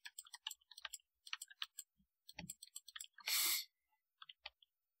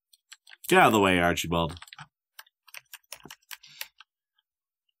 Get out of the way, Archibald.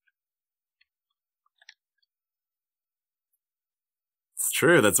 It's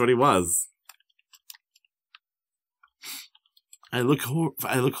true, that's what he was. I look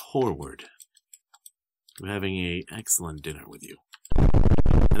forward to having an excellent dinner with you.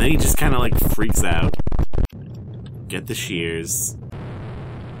 And then he just kind of like freaks out. Get the shears.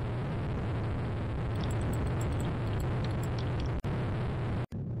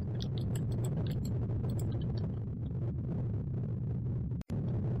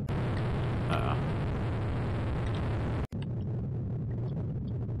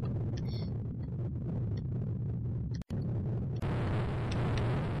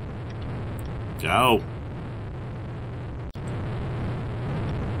 Go.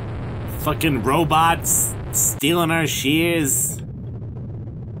 Fucking robots stealing our shears.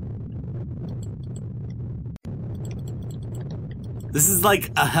 This is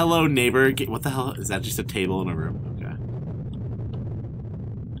like a Hello Neighbor. What the hell? Is that just a table in a room? Okay.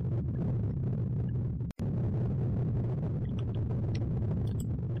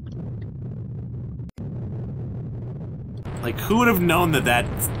 Like, who would have known that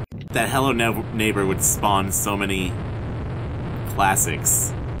Hello Neighbor would spawn so many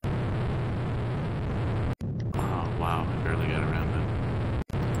classics? Oh, wow. I barely got around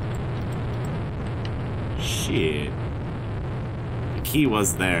that. Shit. The key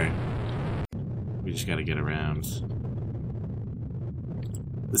was there. We just gotta get around.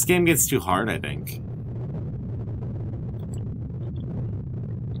 This game gets too hard, I think.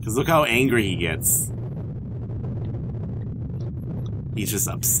 Because look how angry he gets. He's just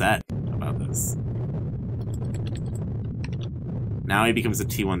upset about this. Now he becomes a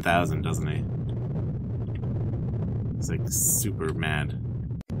T-1000, doesn't he? He's like super mad.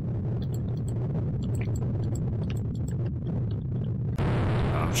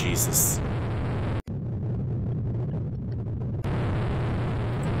 Oh, Jesus.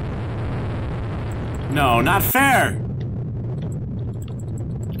 No, not fair!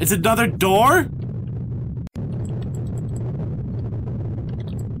 It's another door?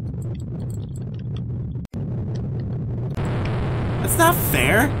 That's not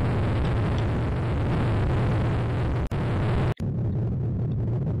fair.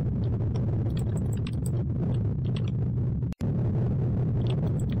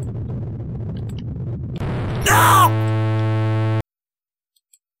 No!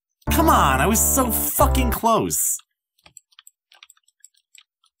 Come on, I was so fucking close.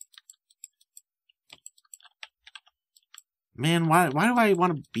 Man, why do I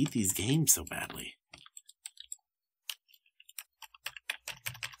want to beat these games so badly?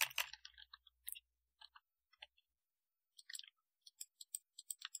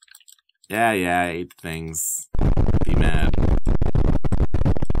 Yeah, I ate things. Be mad.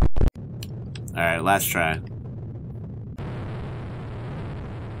 Alright, last try.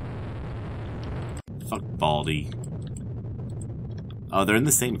 Fuck Baldy. Oh, they're in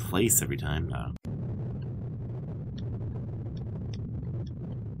the same place every time now.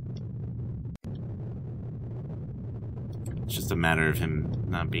 It's just a matter of him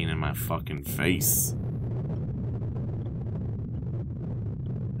not being in my fucking face.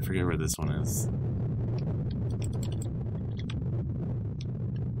 I forget where this one is.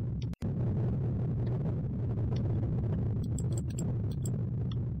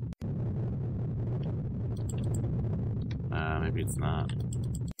 Maybe it's not.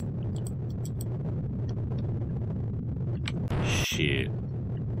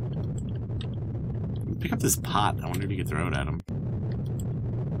 Pick up this pot. I wonder if you could throw it at him.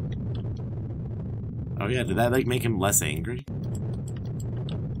 Oh yeah, did that like make him less angry?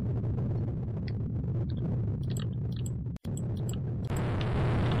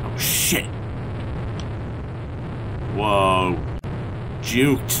 Oh shit! Whoa.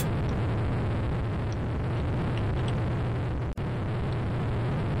 Juked.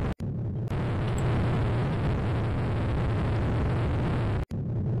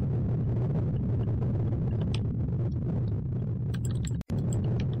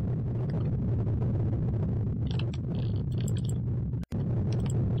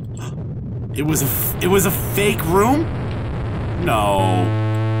 It was a fake room? No.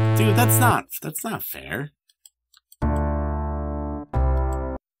 Dude, that's not fair.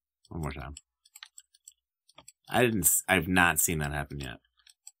 One more time. I've not seen that happen yet.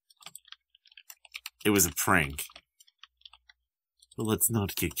 It was a prank. But let's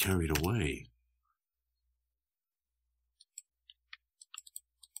not get carried away.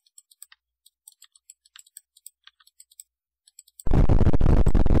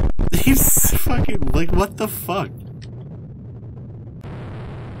 He's fucking like, what the fuck?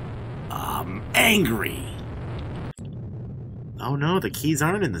 I'm angry. Oh no, the keys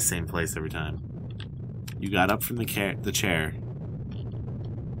aren't in the same place every time. You got up from the chair.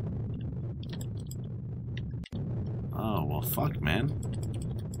 Oh, well fuck, man.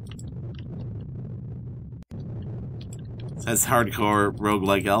 It has hardcore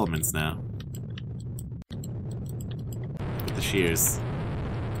roguelike elements now. With the shears.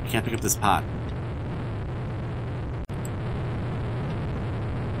 I can't pick up this pot.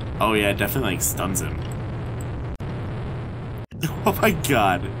 Oh yeah, it definitely like stuns him. Oh my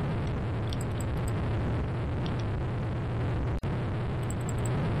god.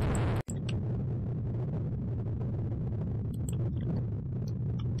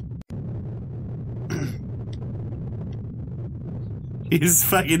 He just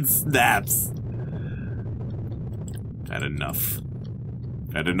fucking snaps. Had enough.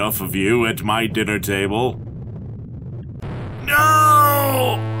 Had enough of you at my dinner table.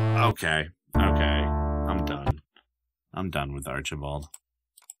 No! Okay. Okay. I'm done. I'm done with Archibald.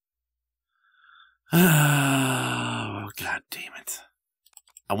 Oh, god damn it.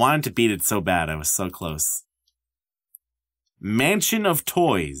 I wanted to beat it so bad. I was so close. Mansion of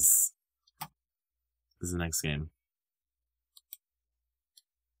Toys. This is the next game.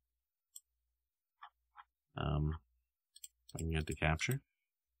 I can get to capture.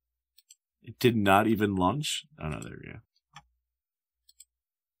 It did not even launch? Oh no, there we go.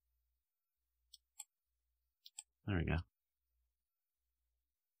 There we go.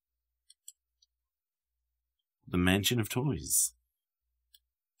 The Mansion of Toys.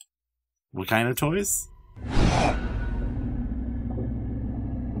 What kind of toys? I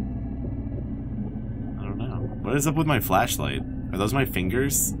don't know. What is up with my flashlight? Are those my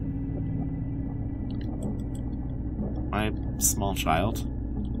fingers? My small child?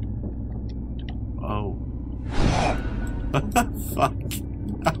 Oh. What the fuck?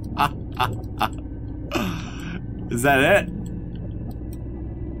 Is that it?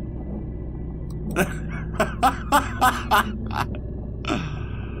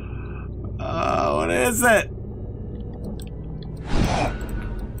 What is it?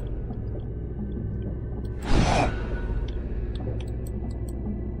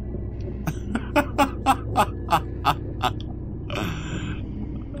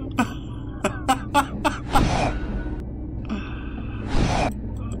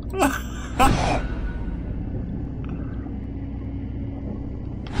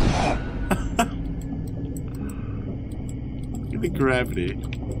 The gravity.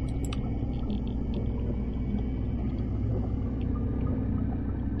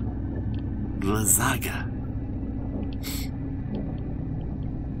 Lazaga.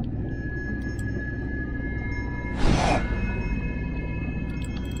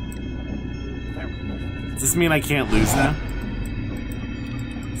 Does this mean I can't lose now?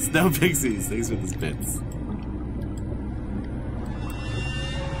 Snow Pixies, thanks for these bits.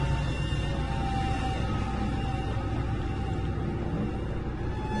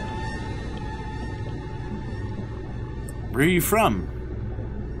 Where are you from?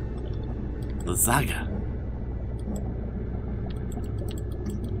 Lazaga.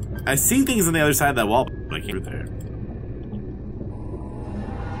 I see things on the other side of that wall, but I can't get there.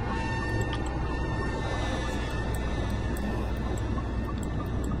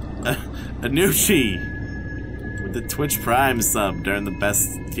 Anucci with the Twitch Prime sub during the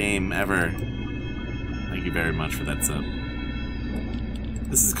best game ever. Thank you very much for that sub.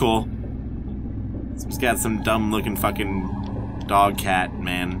 This is cool. It's got some dumb looking fucking dog cat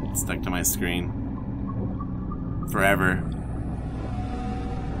man stuck to my screen. forever.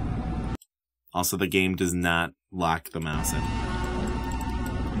 Also, the game does not lock the mouse in.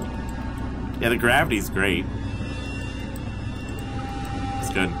 Yeah, the gravity's great. It's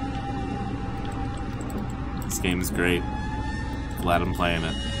good. This game is great. Glad I'm playing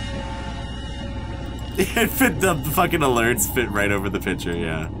it. The fucking alerts fit right over the picture,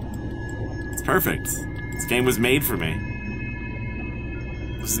 yeah. It's perfect. This game was made for me.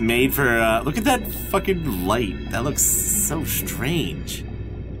 It was made for, look at that fucking light. That looks so strange.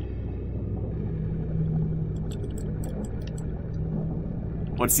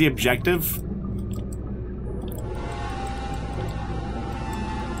 What's the objective?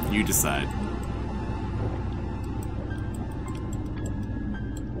 You decide.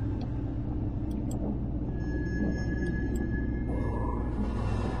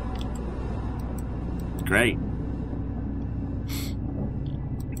 Great.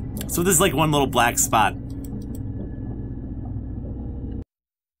 So this is like one little black spot.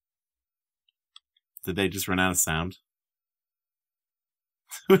 Did they just run out of sound?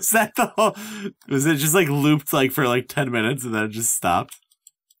 Was that the whole... Was it just like looped like for like 10 minutes and then it just stopped?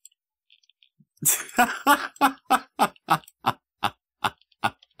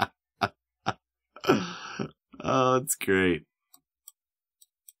 Oh, it's great.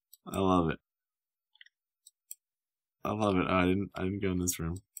 I love it. I love it. Oh, I didn't go in this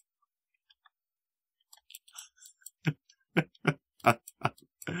room.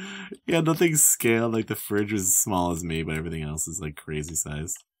 Yeah, nothing's scaled. Like the fridge was as small as me, but everything else is like crazy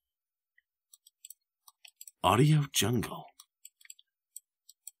size. Audio jungle.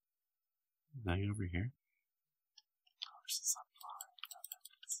 Is that over here? Oh, there's the sunflower.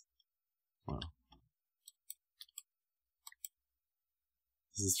 Wow.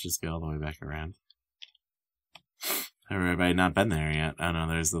 Does this just go all the way back around? Have I not been there yet? Oh no,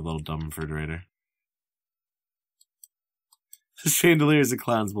 there's the little dumb refrigerator. The chandelier is a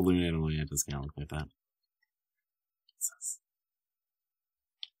clown's balloon animal. Yeah, it does kind of look like that.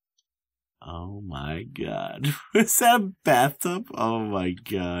 Oh my god. Is that a bathtub? Oh my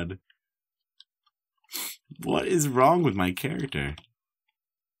god. What is wrong with my character?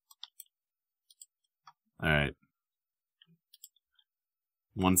 Alright.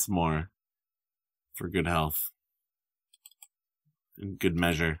 Once more. For good health. In good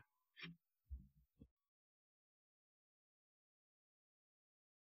measure.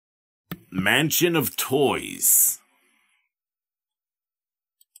 Mansion of Toys.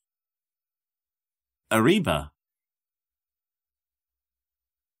 Ariba.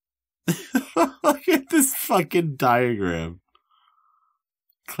 Look at this fucking diagram.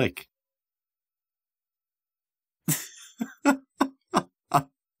 Click.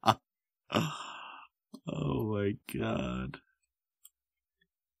 Oh my god.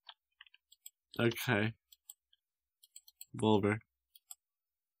 Okay. Bulber.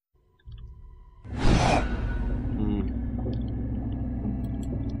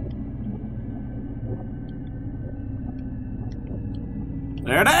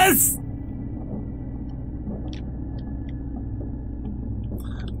 There it is!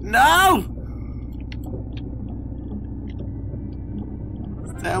 No!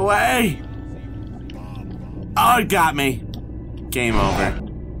 Stay away! Oh, it got me. Game over.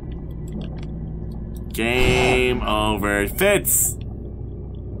 Game over. It fits!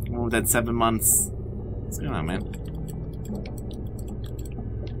 What was that, 7 months? What's going on, man?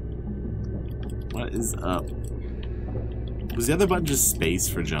 What is up? Was the other button just space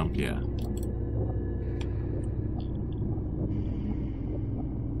for jump? Yeah.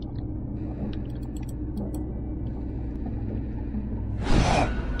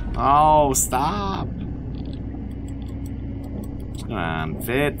 Oh, stop! Come on,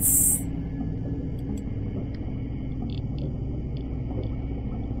 Fitz.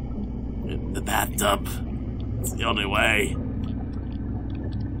 In the bathtub. It's the only way.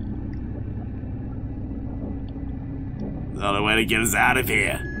 The only way to get us out of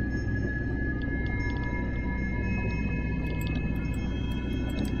here.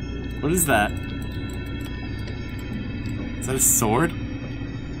 What is that? Is that a sword?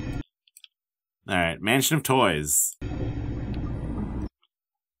 Alright, Mansion of Toys.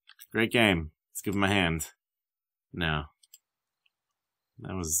 Great game. Let's give him a hand. No.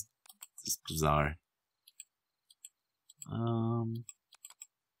 That was just bizarre.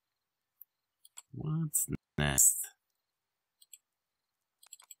 What's next?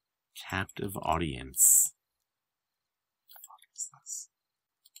 Captive audience. What is this?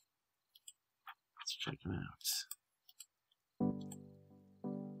 Let's check it out.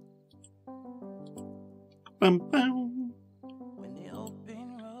 Bum, bum.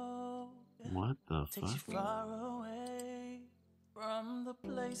 What? What the Takes you fuck? far away from the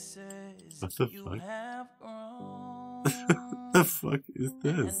places What the you fuck? have grown. The fuck is And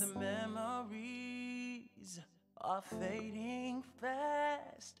this? the memories are fading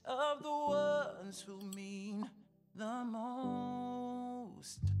fast of the ones who mean the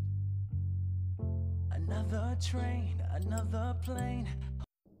most. Another train, another plane.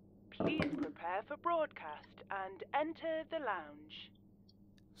 Please prepare for broadcast and enter the lounge.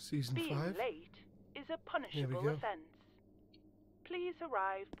 Season Being 5. late is a punishable go. offense. Please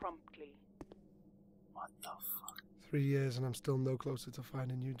arrive promptly. What the fuck? 3 years and I'm still no closer to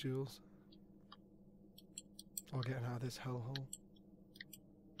finding new jewels. Or getting out of this hellhole.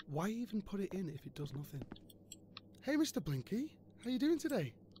 Why even put it in if it does nothing? Hey, Mr. Blinky, how you doing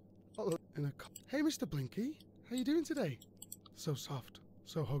today? Oh, hey, Mr. Blinky, how you doing today? So soft,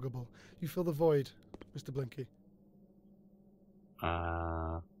 so huggable. You fill the void, Mr. Blinky.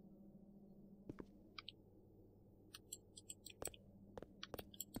 I'm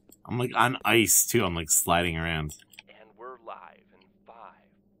like on ice too. I'm like sliding around. And we're live in 5,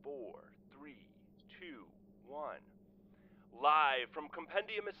 4, 3, 2, 1. Live from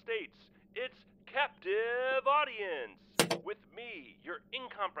Compendium Estates, it's Captive Audience! With me, your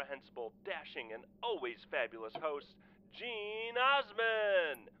incomprehensible, dashing, and always fabulous host, Gene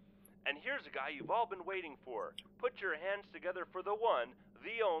Osmond! And here's a guy you've all been waiting for. Put your hands together for the one,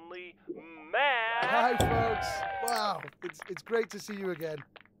 the only, Matt! Hi, folks. Wow, it's great to see you again.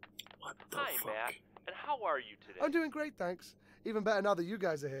 What the Hi, fuck? Matt. And how are you today? I'm doing great, thanks. Even better now that you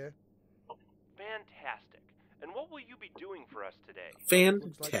guys are here. Fantastic. And what will you be doing for us today?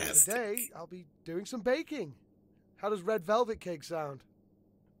 Looks like Fantastic. today I'll be doing some baking. How does red velvet cake sound?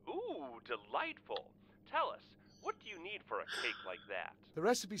 Ooh, delightful. Tell us, what do you need for a cake like that? The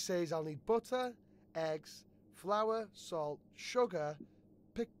recipe says I'll need butter, eggs, flour, salt, sugar,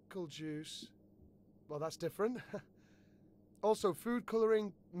 pickle juice. Well, that's different. Also, food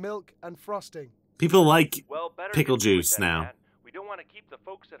coloring, milk, and frosting. People like Well, better pickle get to it juice then, now. Matt. We don't want to keep the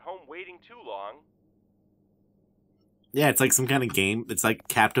folks at home waiting too long. Yeah, it's like some kind of game. It's like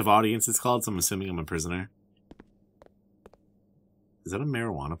Captive Audience, it's called, so I'm assuming I'm a prisoner. Is that a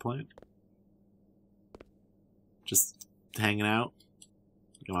marijuana plant? Just hanging out?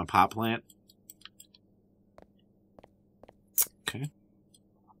 Like my pot plant? Okay.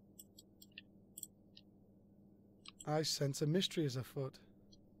 I sense a mystery is afoot.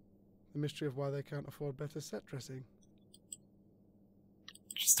 The mystery of why they can't afford better set dressing.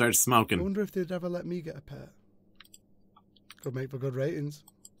 Just start I smoking. wonder if they'd ever let me get a pet. Could make for good ratings.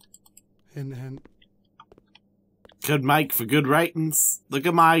 Hint, hint. Could make for good ratings. Look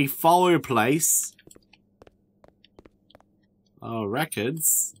at my fireplace. Oh,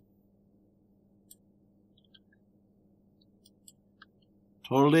 records.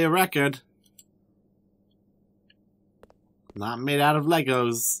 Totally a record. Not made out of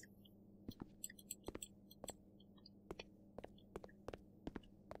Legos.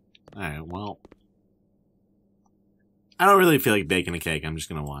 Alright, well. I don't really feel like baking a cake. I'm just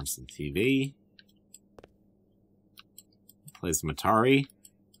gonna watch some TV. Play some Atari.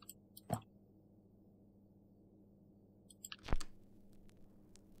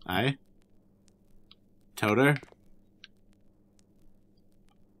 Aye. Toter.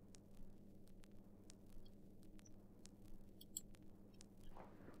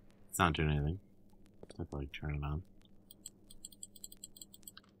 It's not doing anything. I have to like turn it on.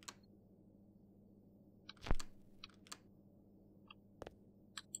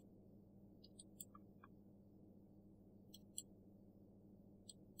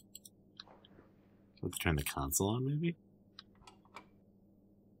 Let's turn the console on, maybe?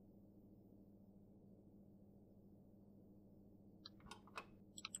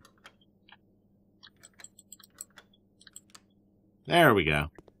 There we go.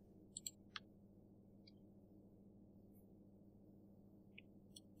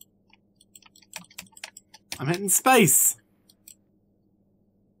 I'm hitting space!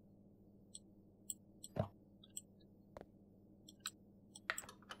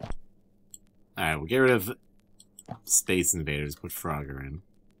 Alright, we'll get rid of Space Invaders, put Frogger in.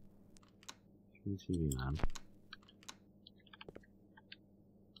 Turn the TV on.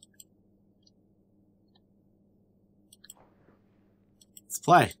 Let's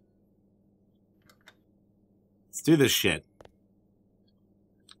play. Let's do this shit.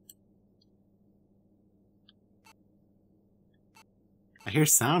 I hear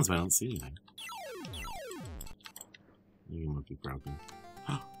sounds, but I don't see anything. You might be broken.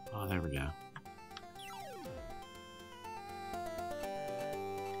 Oh, there we go.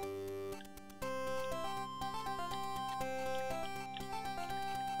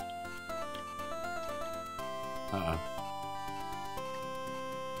 Uh-oh.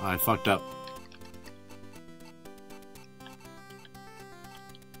 Oh, I fucked up.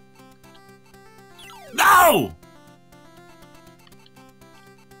 No!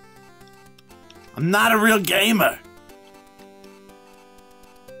 I'm not a real gamer.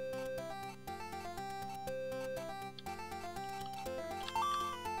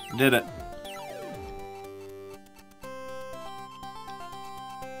 Did it.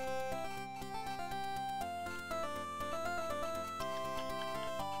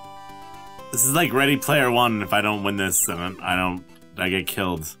 This is like Ready Player One. If I don't win this, then I get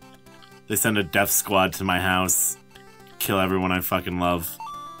killed. They send a death squad to my house, kill everyone I fucking love.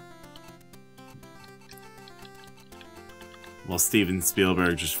 While Steven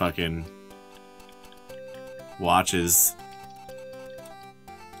Spielberg just fucking watches.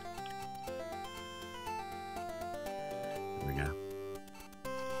 Here we go.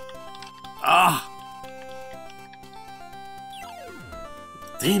 Ah!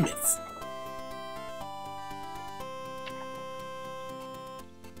 Damn it!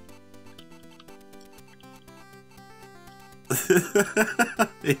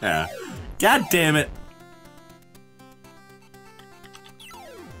 Yeah. God damn it.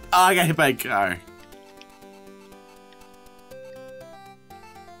 Oh, I got hit by a car.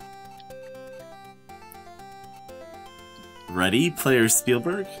 Ready, Player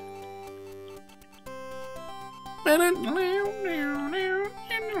Spielberg?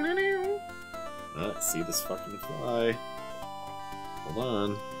 See this fucking fly. Hold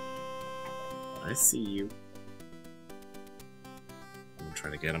on. I see you. I'm gonna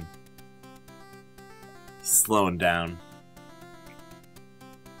try to get him. He's slowing down.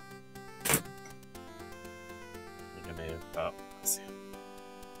 I think I may have. Oh, I see him.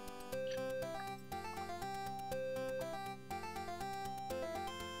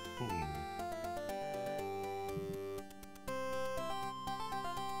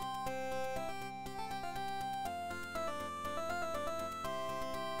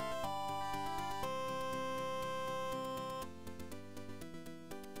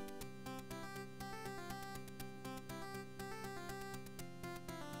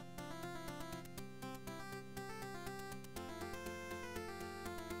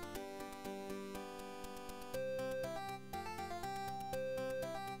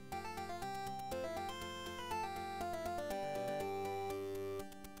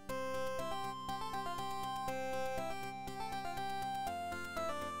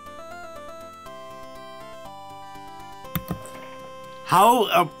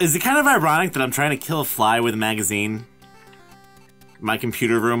 How is it kind of ironic that I'm trying to kill a fly with a magazine in my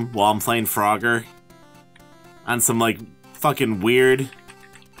computer room while I'm playing Frogger on some like fucking weird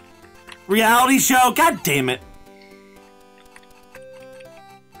reality show? God damn it.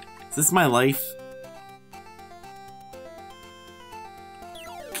 Is this my life?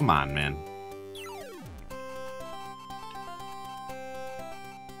 Come on, man.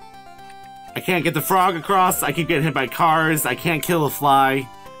 I can't get the frog across. I keep getting hit by cars. I can't kill a fly.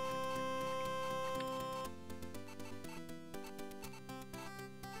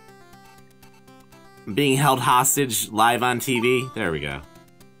 I'm being held hostage live on TV. There we go.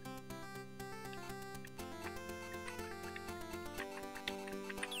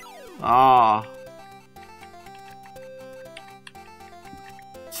 Ah.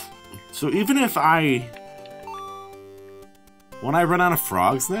 So even if when I run out of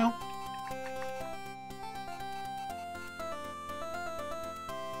frogs now?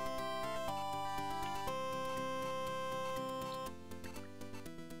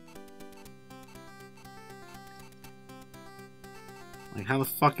 Like, how the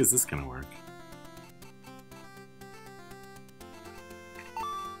fuck is this gonna work?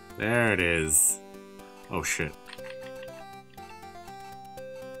 There it is. Oh shit.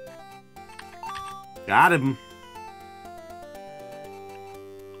 Got him.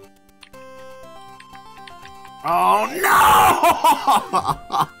 Oh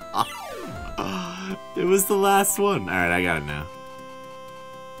no! It was the last one. Alright, I got it now.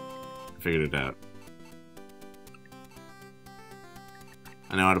 I figured it out.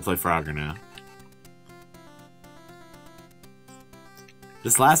 I know how to play Frogger now.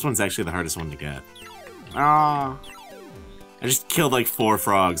 This last one's actually the hardest one to get. Ah! I just killed like 4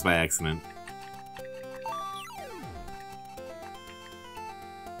 frogs by accident.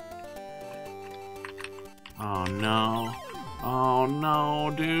 Oh no. Oh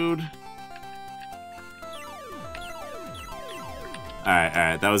no, dude.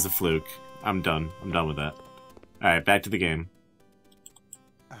 Alright, that was a fluke. I'm done. I'm done with that. Alright, back to the game.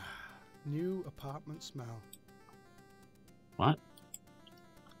 New apartment smell. What?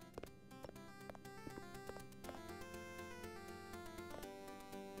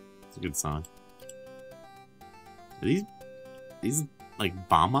 a good song. Are these like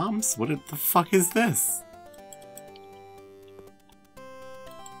bomb-bombs? What the fuck is this?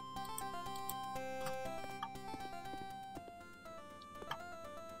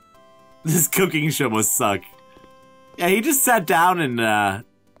 This cooking show must suck. Yeah, he just sat down and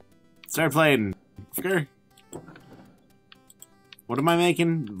started playing. What am I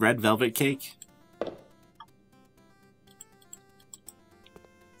making? Red velvet cake?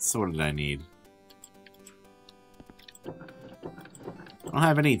 So what did I need? I don't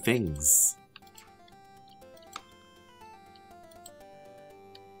have any things.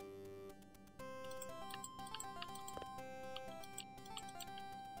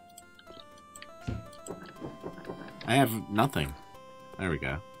 I have nothing. There we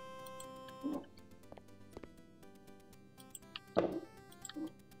go.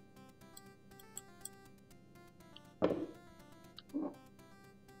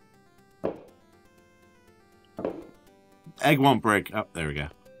 Egg won't break. Oh, there we go.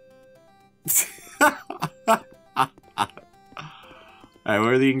 Alright,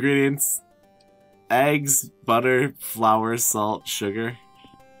 what are the ingredients? Eggs, butter, flour, salt, sugar.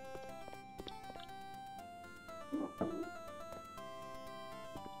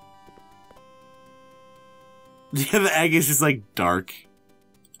 Yeah, the egg is just like dark.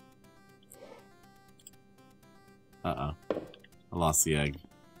 Uh-oh. I lost the egg.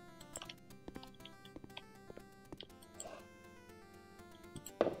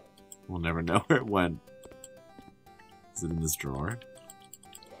 We'll never know where it went. Is it in this drawer?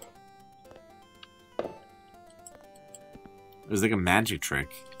 There's like a magic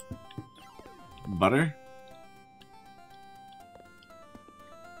trick. Butter?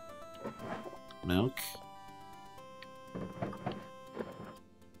 Milk?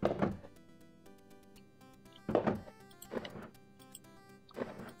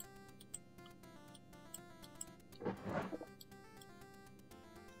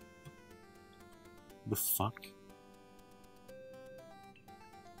 The fuck?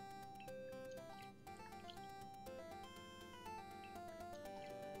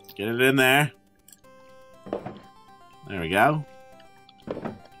 Get it in there. There we go.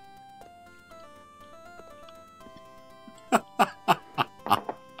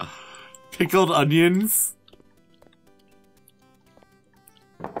 Pickled onions.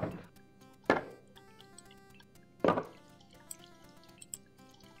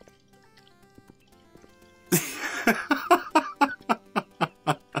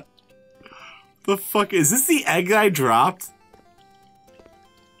 The fuck is this? The egg I dropped?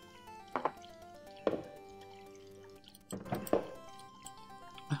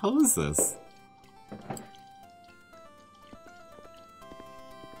 The hell is this?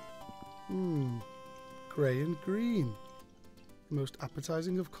 Grey and green. The most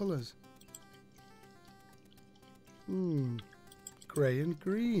appetizing of colours. Grey and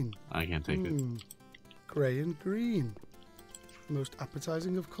green. I can't take it. Grey and green. The most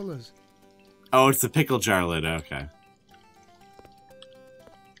appetizing of colours. Oh, it's the pickle jar lid. Okay.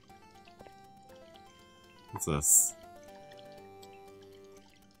 What's this?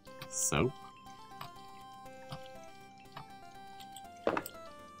 Soap?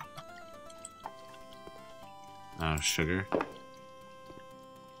 Oh, sugar.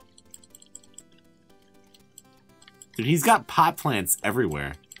 Dude, he's got pot plants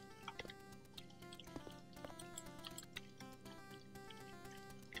everywhere.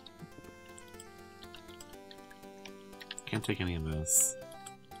 Can't take any of this.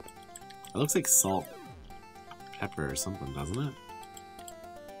 It looks like salt, pepper or something, doesn't it?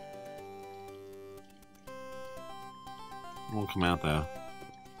 It won't come out though.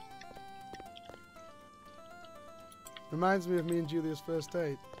 Reminds me of me and Julia's first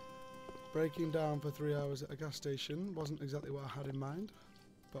date. Breaking down for 3 hours at a gas station wasn't exactly what I had in mind,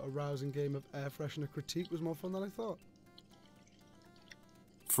 but a rousing game of air freshener critique was more fun than I thought.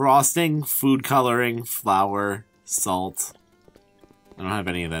 Frosting, food coloring, flour, salt. I don't have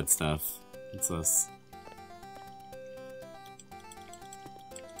any of that stuff. What's this?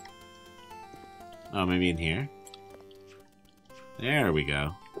 Oh, maybe in here? There we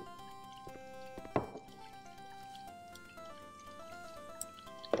go.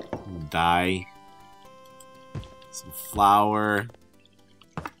 Dye. Some flour.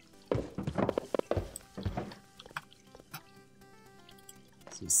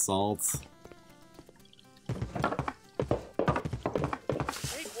 Some salt. Cake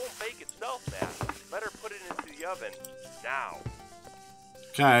won't bake itself, Matt. Better put it into the oven now.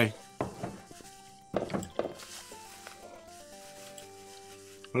 Okay.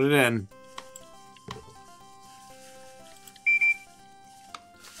 Put it in.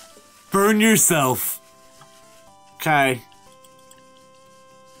 Burn yourself. Okay.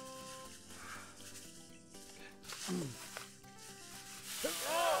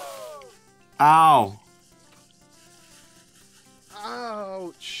 Ow.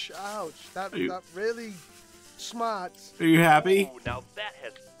 Ouch, ouch. That really smart. Are you happy? Ooh, now that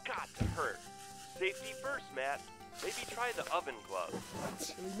has got to hurt. Safety first, Matt. Maybe try the oven glove.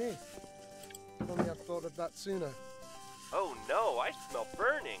 Silly me. If only I'd thought of that sooner. Oh no, I smell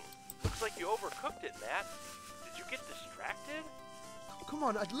burning. Looks like you overcooked it, Matt. Did you get distracted? Come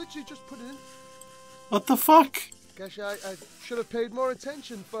on, I'd literally just put it in. What the fuck? Guess I should have paid more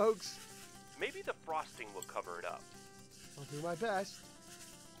attention, folks. Maybe the frosting will cover it up. I'll do my best.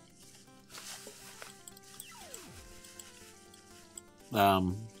 I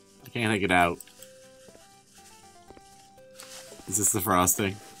can't take it out. Is this the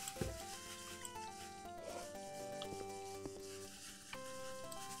frosting?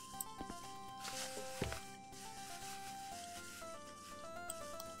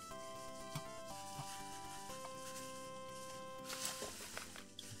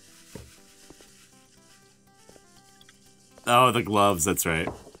 Oh, the gloves, that's right.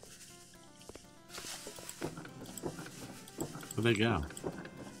 Where'd they go?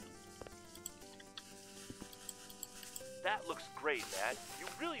 That looks great, Matt. You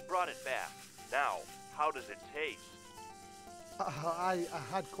really brought it back. Now, how does it taste? I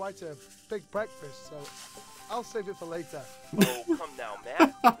had quite a big breakfast, so I'll save it for later. Oh, come now,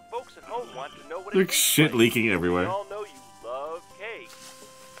 Matt. The folks at home want to know what it There's tastes shit like. leaking everywhere. We all know you love cake.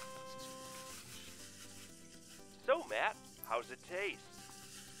 So, Matt, how's it taste?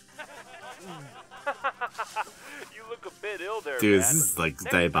 You look a bit ill there, Dude, Matt. this is like Next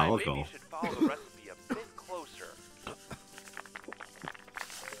time, diabolical. maybe you should follow the recipe a bit closer.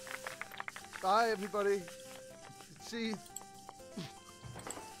 Bye, everybody. See you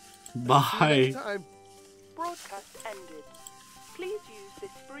Bye. next time. Broadcast ended. Please use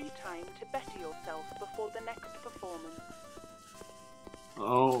this free time to better yourself before the next performance.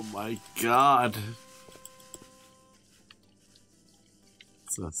 Oh my god.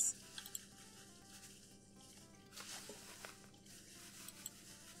 What's this?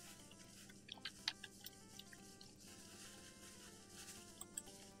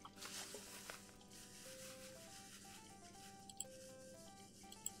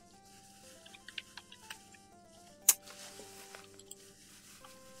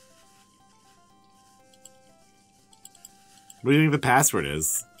 What do you think the password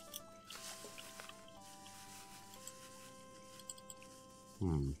is?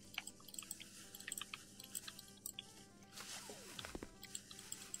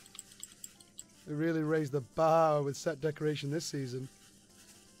 They really raised the bar with set decoration this season.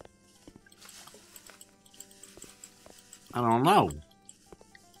 I don't know.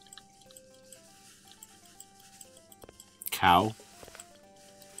 Cow.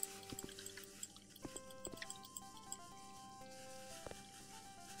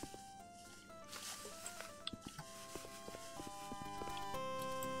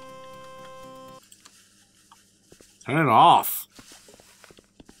 Turn it off.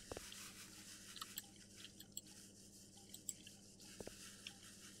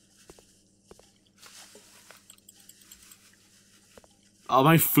 All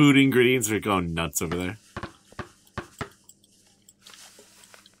my food ingredients are going nuts over there.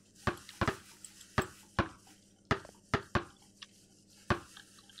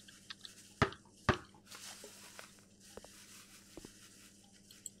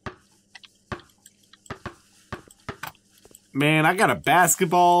 Man, I got a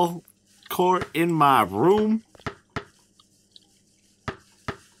basketball court in my room.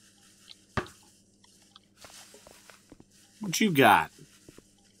 What you got?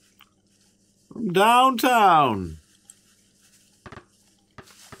 From downtown.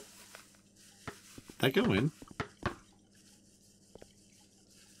 That go in?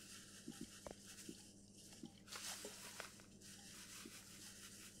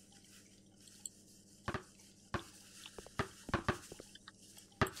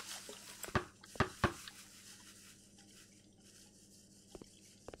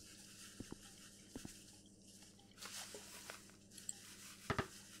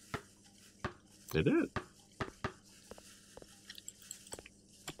 Did it?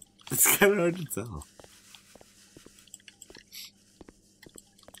 It's kind of hard to tell.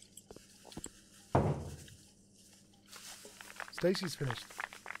 Stacy's finished.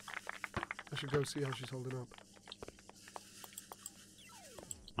 I should go see how she's holding up.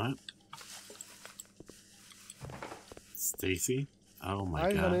 What? Stacy? Oh my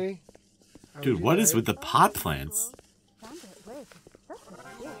Hi, god. honey. How Dude, was what your is day? with the pot plants? Found it with such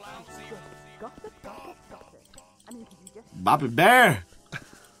a gift. Boppy Bear!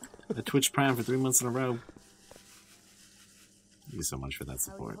 A Twitch Prime for 3 months in a row. Thank you so much for that How are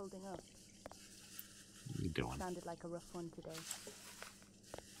support. you holding up? What are you doing? Sounded like a rough one today.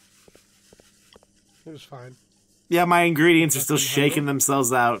 It was fine. Yeah, my ingredients are That's still been shaking handled.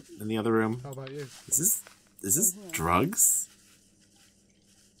 themselves out in the other room. How about you? Is this drugs?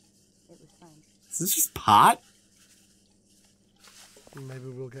 It was fine. Is this just pot? Maybe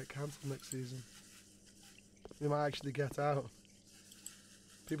we'll get cancelled next season. We might actually get out.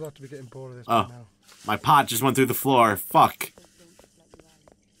 People have to be getting bored of this by Oh, now. my pot just went through the floor. Fuck. They don't just let you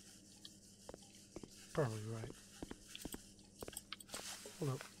out. Probably right.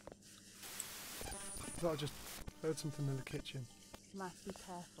 Hold up. I thought I just heard something in the kitchen. Matt, be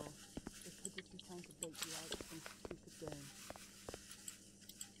careful. They could just be trying to bait you out with some stupid game.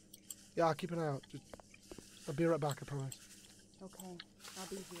 Yeah, I'll keep an eye out. I'll be right back, I promise. Okay, I'll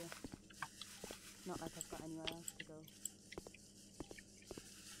be here. Not like I've got anywhere else to go.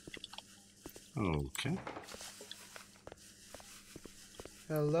 Okay.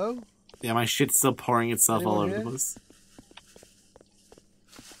 Hello? Yeah, my shit's still pouring itself all Anyone over the here? place.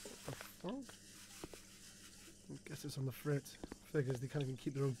 The fuck? I guess it's on the fritz. Figures they can't even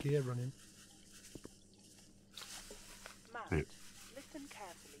keep their own gear running. Matt, Wait. listen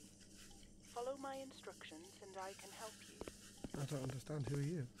carefully. Follow my instructions and I can help you. I don't understand. Who are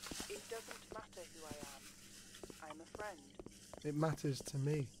you? It doesn't matter who I am. I'm a friend. It matters to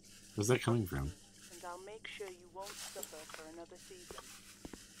me. Where's that coming from? And I'll make sure you won't suffer for another season.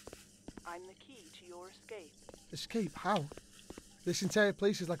 I'm the key to your escape. Escape? How? This entire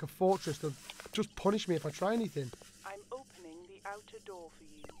place is like a fortress. They'll just punish me if I try anything. I'm opening the outer door for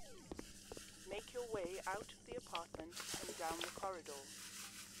you. Make your way out of the apartment and down the corridor.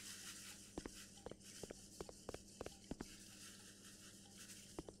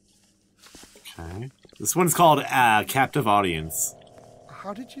 Okay. This one's called Captive Audience.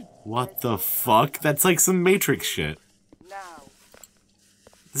 How did you... What the fuck? That's like some Matrix shit. Now,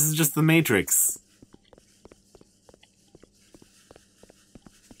 This is just the Matrix.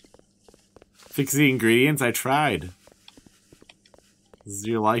 Fix the ingredients? I tried. This is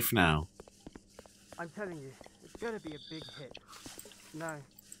your life now. I'm telling you, it's gonna be a big hit. No.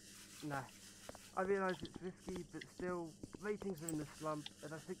 I realise it's risky, but still, ratings are in the slump,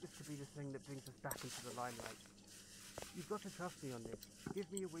 and I think this could be the thing that brings us back into the limelight. You've got to trust me on this.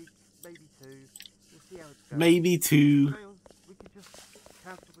 Give me a week, maybe two. We'll see how it goes. Maybe two. Trails, we could just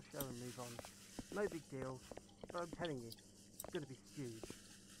cancel the show and move on. No big deal. But I'm telling you, it's gonna be huge.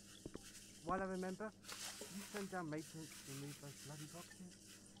 While I remember, you send down maintenance to remove those bloody boxes.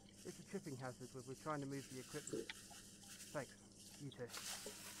 It's a tripping hazard where we're trying to move the equipment. Thanks. You too.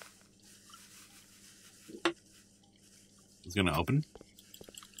 It's gonna open.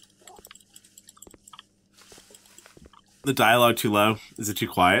 The dialogue too low? Is it too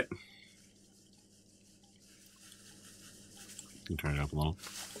quiet? Can turn it up a little.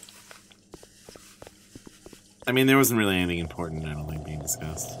 I mean, there wasn't really anything important, I don't think, being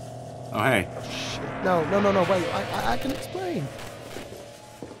discussed. Oh, hey. No, wait. I can explain.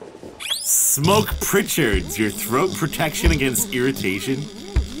 Smoke Pritchards, your throat protection against irritation.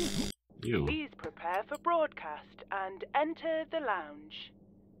 Ew. please prepare for broadcast and enter the lounge.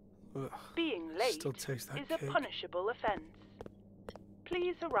 Ugh, Being late still taste that is a cake. punishable offense.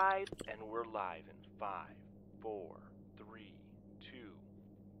 Please arrive. And we're live in 5, 4, 3, 2,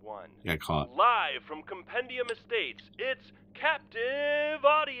 1. Got caught. Live from Compendium Estates, it's Captive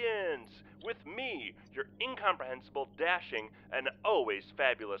Audience! With me, your incomprehensible, dashing, and always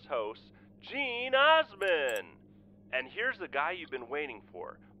fabulous host, Gene Osmond! And here's the guy you've been waiting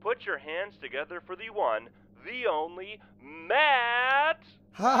for. Put your hands together for the one, the only, Matt!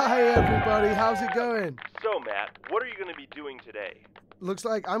 Hi, everybody. How's it going? So, Matt, what are you going to be doing today? Looks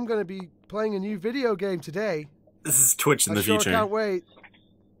like I'm going to be playing a new video game today. This is Twitch in I the sure future. can't wait.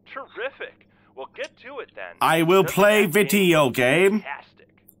 Terrific! Well, get to it then. I will Doesn't play that video game fantastic?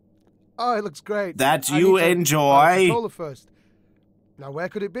 Oh, it looks great. that I you need to buy the enjoy. controller first. Now, where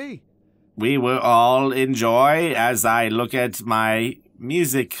could it be? We will all enjoy as I look at my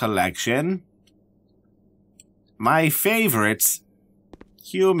music collection. My favorite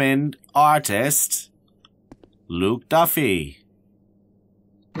human artist, Luke Duffy.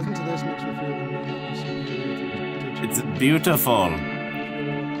 Listen to this, makes me feel immediately superior to It's beautiful.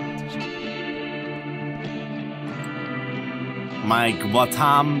 My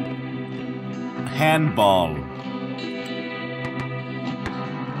Gwatam handball.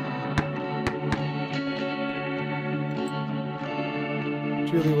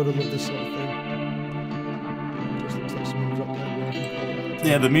 Julie would have loved this sort of thing. Just looks like someone dropped their word and called it out.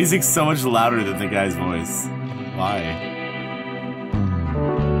 Yeah, the music's so much louder than the guy's voice. Why?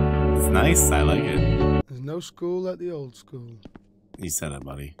 nice. I like it. There's no school like the old school. You said it,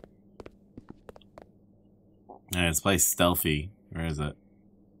 buddy. Alright, let's play stealthy. Where is it?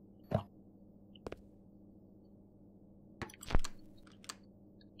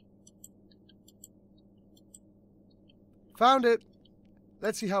 Found it.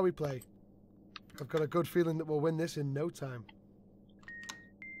 Let's see how we play. I've got a good feeling that we'll win this in no time.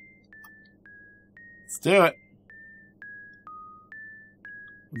 Let's do it.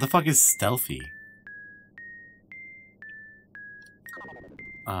 What the fuck is stealthy?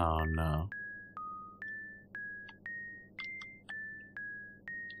 Oh no.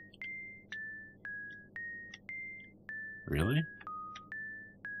 Really?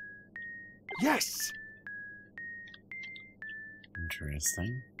 Yes!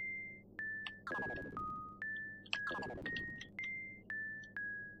 Interesting.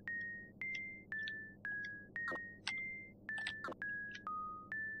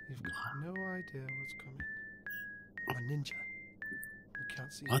 You've got no idea what's coming. I'm a ninja. You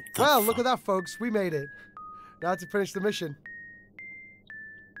can't see What me. the Well, fuck? look at that, folks. We made it. Now to finish the mission.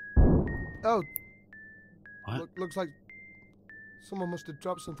 Oh. What? Looks like someone must have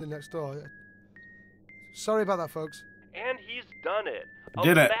dropped something next door. Sorry about that, folks. And he's done it. A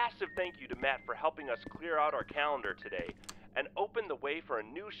Did it. massive thank you to Matt for helping us clear out our calendar today and open the way for a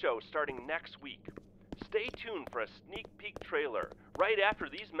new show starting next week. Stay tuned for a sneak peek trailer right after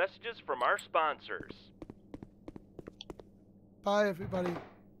these messages from our sponsors. Bye, everybody.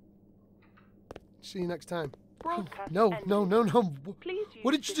 See you next time. Broadcast No. Please use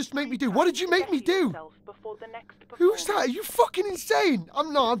What did you this just make me free do? What time did you to make me better do? yourself before the next Who's that? Are performance. you fucking insane?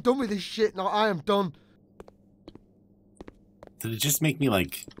 I'm done with this shit. No, I am done. Did it just make me,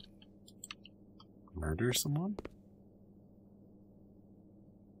 like, murder someone?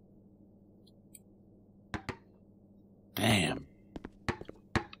 Damn.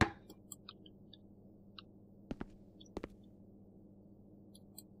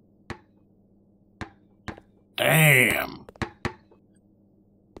 Damn.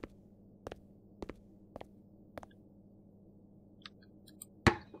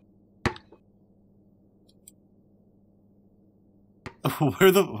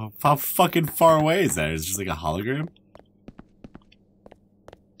 Where the... How fucking far away is that? Is it just like a hologram?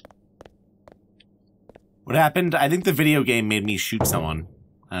 What happened? I think the video game made me shoot someone.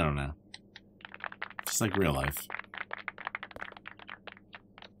 I don't know. Just like real life.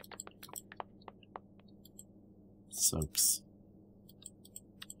 Soaps.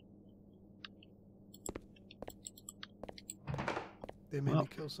 They made Well. me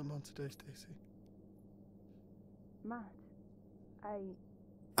kill someone today, Stacey. Matt, I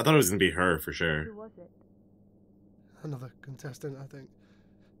thought it was gonna be her for sure. who was it? Another contestant, I think.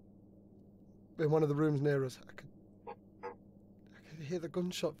 In one of the rooms near us, I could hear the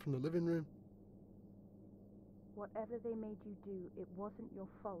gunshot from the living room. Whatever they made you do, it wasn't your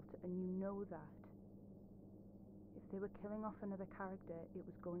fault, and you know that. If they were killing off another character, it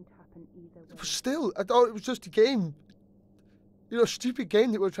was going to happen either way. But still, I thought it was just a game. You know, a stupid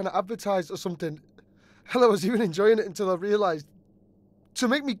game that we were trying to advertise or something. Hell, I was even enjoying it until I realised. To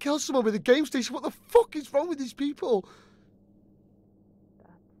make me kill someone with a game station, what the fuck is wrong with these people?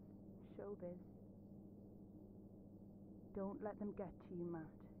 That's showbiz. Don't let them get to you, Matt.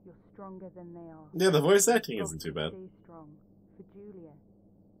 You're stronger than they are. Yeah, the voice acting You've isn't got too to bad. Stay strong. For Julia.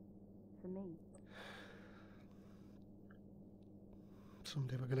 For me.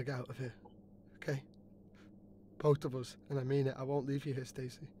 Someday we're gonna get out of here, okay? Both of us, and I mean it. I won't leave you here,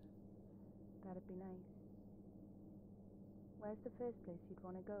 Stacey. That'd be nice. Where's the first place you'd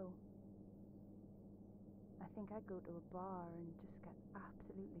want to go? I think I'd go to a bar and just get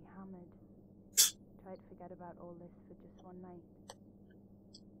absolutely hammered. Try to forget about all this for just one night.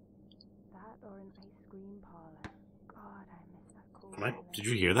 That or an ice cream parlor. God, I miss that cold weather. Did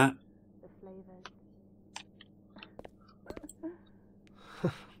you hear that? The flavors.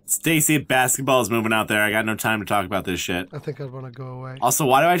 Stacy, basketball is moving out there. I got no time to talk about this shit. I think I'd want to go away. Also,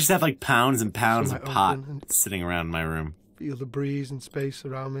 why do I just have like pounds and pounds of Somewhere pot open and- sitting around in my room? Feel the breeze and space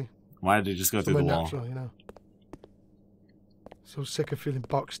around me. Why did it just go through the Somewhere wall? natural, you know. So sick of feeling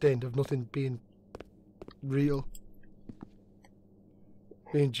boxed in, of nothing being real.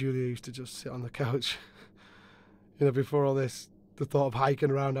 Me and Julia used to just sit on the couch. You know, before all this, the thought of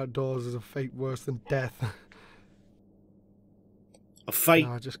hiking around outdoors is a fate worse than death. A fight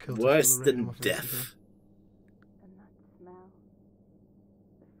No, I just killed her worse for the rain than on my face death. again. And that smell.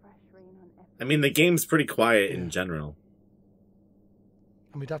 The fresh rain on everything. I mean, the game's pretty quiet Yeah. in general.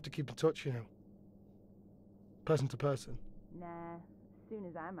 And we'd have to keep in touch, you know. Person to person. Nah, as soon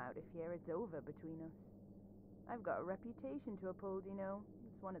as I'm out of here, it's over between us. I've got a reputation to uphold, you know.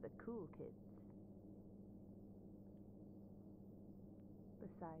 one of the cool kids.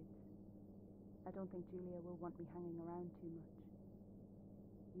 Besides, I don't think Julia will want me hanging around too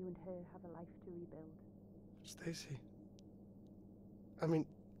much. You and her have a life to rebuild. Stacy. I mean,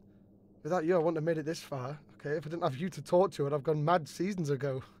 without you, I wouldn't have made it this far, okay? If I didn't have you to talk to, I'd have gone mad seasons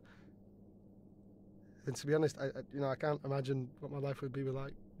ago. And to be honest, I can't imagine what my life would be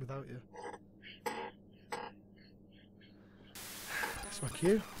like without you. That's my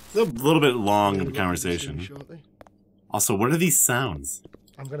cue. It's a little bit long in the conversation. Also, what are these sounds?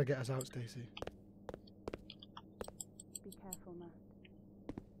 I'm gonna get us out, Stacy. Be careful, Matt.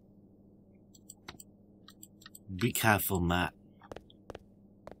 Be careful, Matt.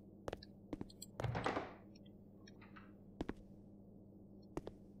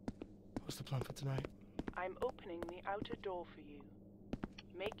 What's the plan for tonight? I'm opening the outer door for you.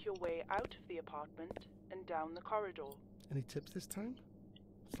 Make your way out of the apartment and down the corridor. Any tips this time?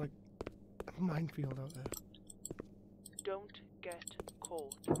 It's like a minefield out there. Don't get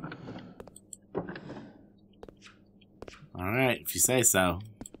caught. Alright, if you say so.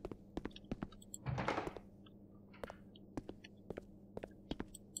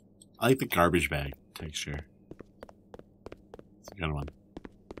 I like the garbage bag texture. It's a good one.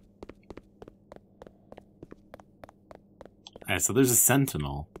 Alright, so there's a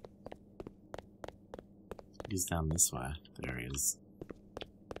sentinel. He's down this way. There he is.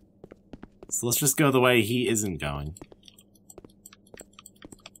 So let's just go the way he isn't going.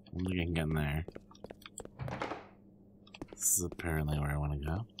 I don't think I can get in there. This is apparently where I want to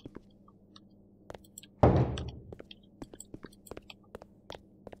go. The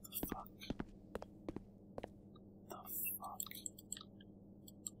fuck? The fuck?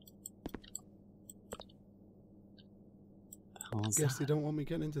 The hell is Guess that? they don't want me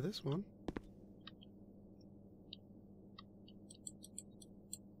getting into this one.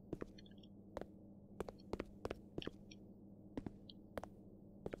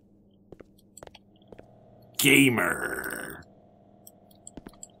 Gamer.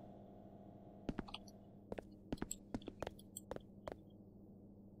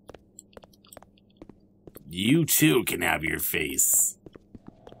 You too can have your face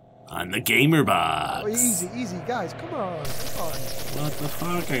on the gamer box. Oh, easy, easy, guys. Come on, come on. What the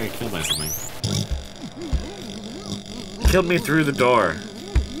fuck? I got killed by something. Killed me through the door.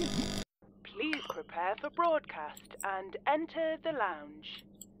 Please prepare for broadcast and enter the lounge.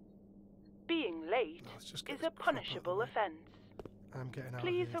 Being late Let's just get is this a crap out of the punishable way. offence. I'm getting out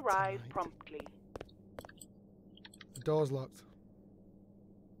Please of here arrive tonight. promptly. The door's locked.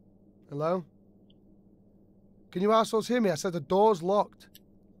 Hello? Can you assholes hear me? I said the door's locked.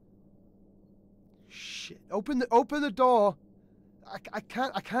 Shit. Open the door. I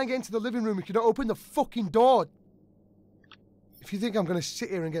can't get into the living room if you don't open the fucking door. If you think I'm gonna sit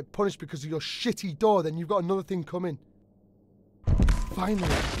here and get punished because of your shitty door, then you've got another thing coming. Finally.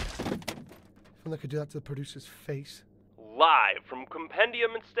 If only I could do that to the producer's face. Live from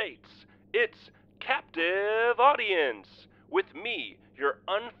Compendium Estates, it's Captive Audience with me, your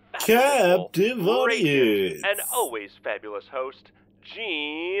unfathomable, Captive gracious, Audience. and always fabulous host,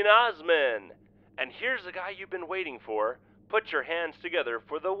 Gene Osman. And here's the guy you've been waiting for. Put your hands together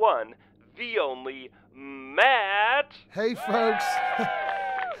for the one, the only, Matt. Hey, folks.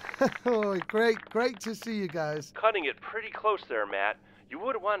 Oh, great to see you guys. Cutting it pretty close there, Matt. You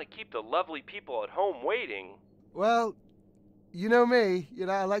wouldn't want to keep the lovely people at home waiting. Well, you know me.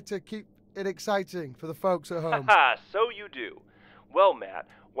 I like to keep it exciting for the folks at home. Haha, so you do. Well, Matt,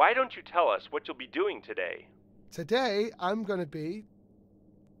 why don't you tell us what you'll be doing today? Today, I'm going to be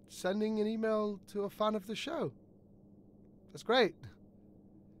sending an email to a fan of the show. That's great.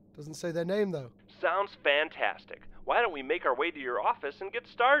 Doesn't say their name, though. Sounds fantastic. Why don't we make our way to your office and get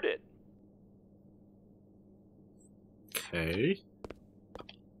started? Okay.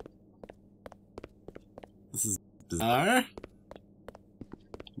 This is bizarre.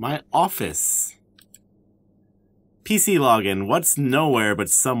 My office. PC login. What's nowhere but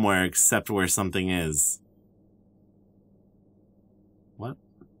somewhere except where something is? What?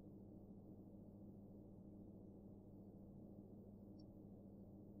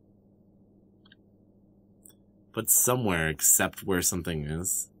 But somewhere except where something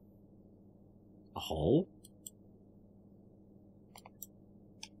is. A hole?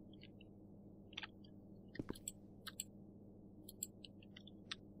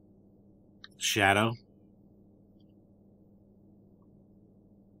 Shadow?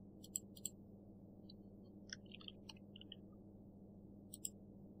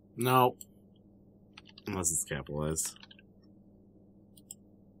 No. Unless it's capitalized.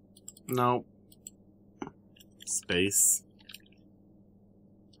 No. Space.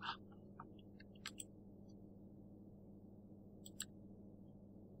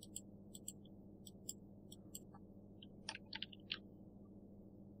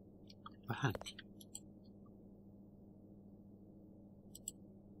 heck?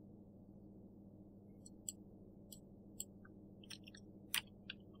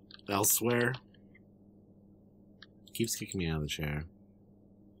 Elsewhere? Keeps kicking me out of the chair.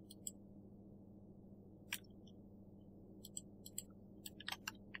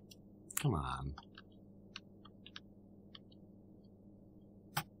 Come on.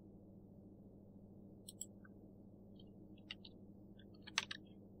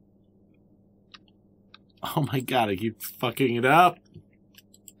 Oh my god, I keep fucking it up.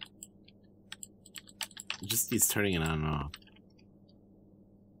 It just keeps turning it on and off.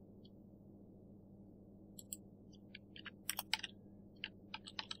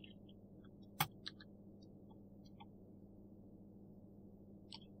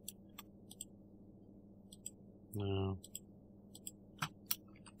 No.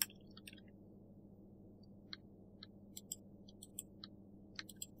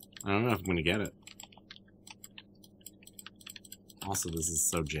 I don't know if I'm gonna get it. Also, this is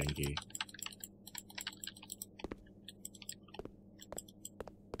so janky.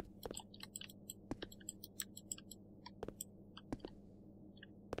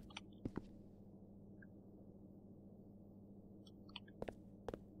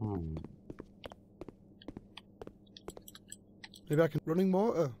 Maybe I can... Running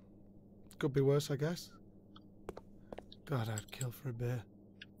water. Could be worse, I guess. God, I'd kill for a beer.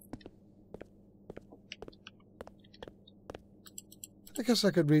 I guess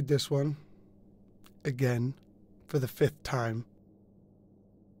I could read this one. Again. For the 5th time.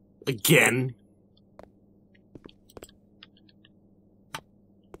 Again?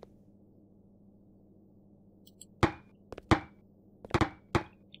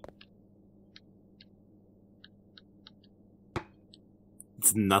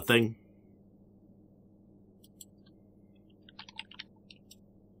 It's nothing.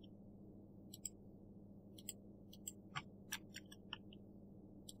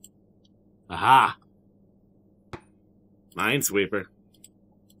 Aha! Minesweeper.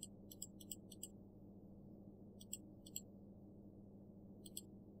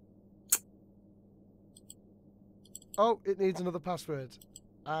 Oh, it needs another password.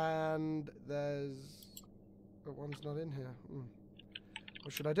 And there's... But one's not in here.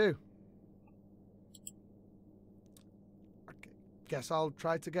 What should I do? Okay. Guess I'll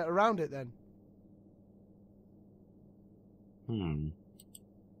try to get around it then.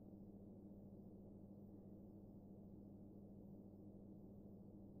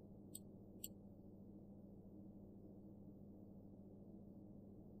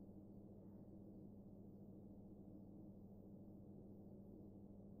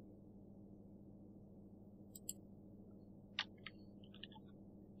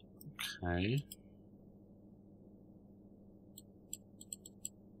 Okay.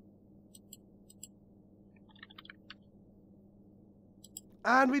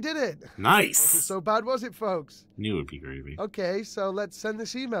 And we did it! Nice! Wasn't so bad, was it, folks? Knew it'd be gravy. Okay, so let's send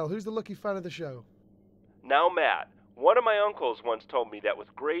this email. Who's the lucky fan of the show? Now, Matt, one of my uncles once told me that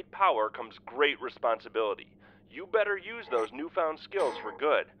with great power comes great responsibility. You better use those newfound skills for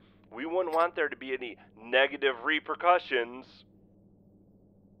good. We wouldn't want there to be any negative repercussions.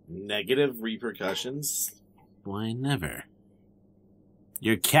 Negative repercussions? Why, never.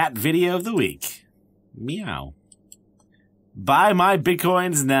 Your cat video of the week. Meow. Buy my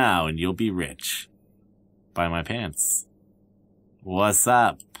bitcoins now and you'll be rich. Buy my pants. What's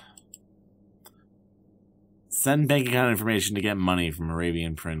up? Send bank account information to get money from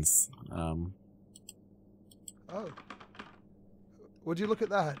Arabian Prince. Oh. Would you look at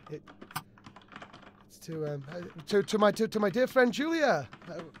that? It's to my dear friend Julia.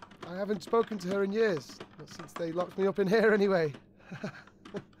 I haven't spoken to her in years, since they locked me up in here anyway.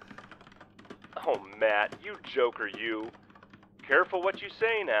 Oh, Matt, you joker, you. Careful what you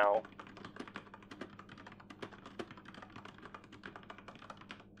say now.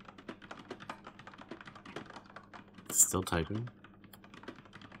 Still typing.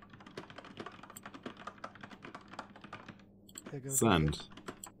 Send.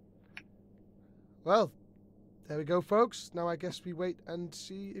 Well, there we go, folks. Now I guess we wait and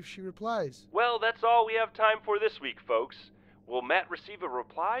see if she replies. Well, that's all we have time for this week, folks. Will Matt receive a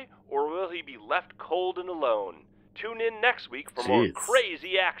reply, or will he be left cold and alone? Tune in next week for more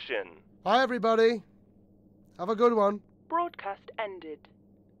crazy action. Bye, everybody. Have a good one. Broadcast ended.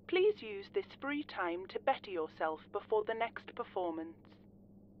 Please use this free time to better yourself before the next performance.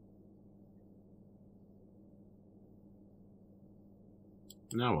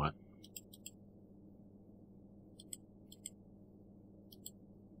 Now what?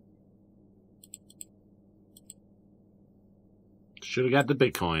 Should have got the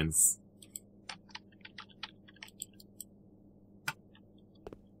bitcoins.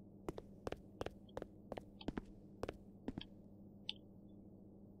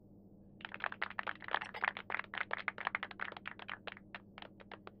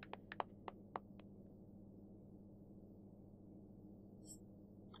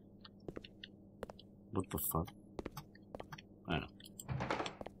 What the fuck? I don't know.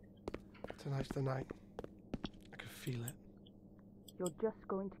 Tonight's the night. I can feel it. You're just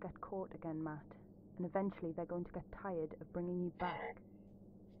going to get caught again, Matt. And eventually they're going to get tired of bringing you back.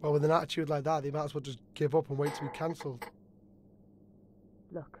 Well, with an attitude like that, they might as well just give up and wait to be cancelled.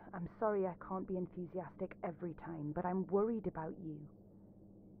 Look, I'm sorry I can't be enthusiastic every time, but I'm worried about you.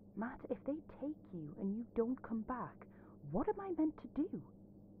 Matt, if they take you and you don't come back, what am I meant to do?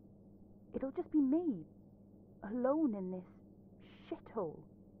 It'll just be me, alone in this shithole.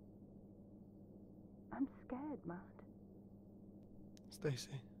 I'm scared, Matt.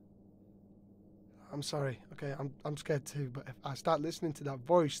 Stacey. I'm sorry, okay? I'm scared too, but if I start listening to that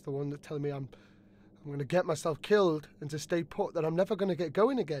voice, the one that's telling me I'm going to get myself killed and to stay put, that I'm never going to get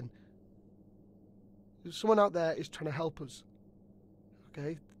going again. Someone out there is trying to help us,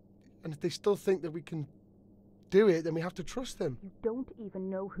 okay? And if they still think that we can do it, then we have to trust them. You don't even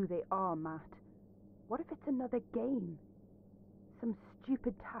know who they are, Matt. What if it's another game? Some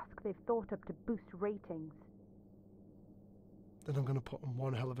stupid task they've thought up to boost ratings. Then I'm going to put on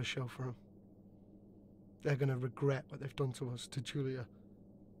one hell of a show for them. They're going to regret what they've done to us, to Julia.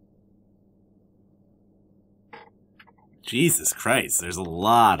 Jesus Christ, there's a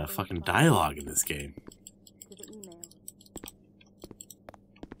lot of fucking dialogue in this game. To the email.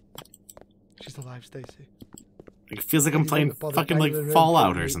 She's alive, Stacey. It feels like I'm playing fucking like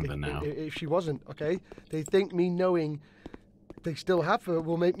Fallout or something now. If she wasn't, okay? They think me knowing they still have her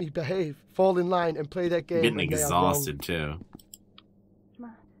will make me behave, fall in line and play their game. I'm getting exhausted too.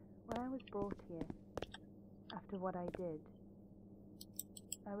 Matt, when I was brought here, after what I did,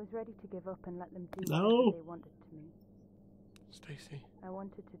 I was ready to give up and let them do whatever they wanted to me. Stacey. I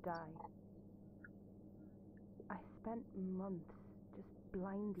wanted to die. I spent months just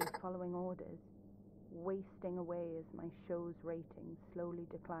blindly following orders, wasting away as my show's ratings slowly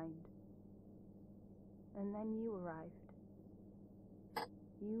declined. And then you arrived.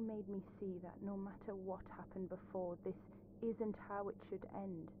 You made me see that no matter what happened before, this isn't how it should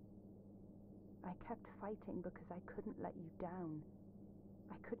end. I kept fighting because I couldn't let you down.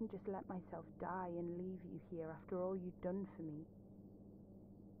 I couldn't just let myself die and leave you here after all you'd done for me.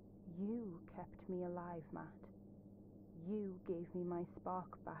 You kept me alive, Matt. You gave me my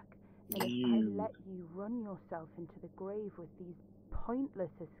spark back. And if I let you run yourself into the grave with these pointless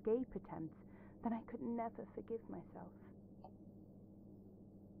escape attempts, then I could never forgive myself.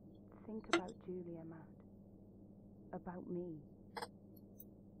 Think about Julia, Matt. About me.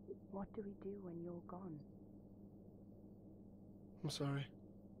 What do we do when you're gone? I'm sorry.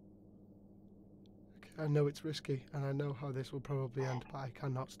 Okay, I know it's risky, and I know how this will probably end, but I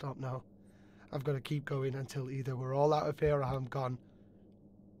cannot stop now. I've got to keep going until either we're all out of here or I'm gone.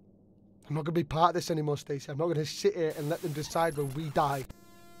 I'm not going to be part of this anymore, Stacey. I'm not going to sit here and let them decide when we die.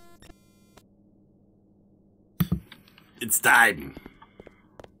 It's time.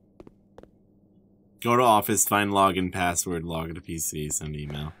 Go to office, find login password, log into PC, send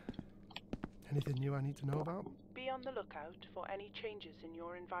email. Anything new I need to know about? Be on the lookout for any changes in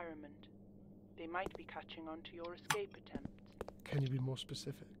your environment. They might be catching on to your escape attempts. Can you be more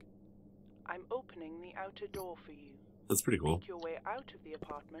specific? I'm opening the outer door for you. That's pretty cool. Make your way out of the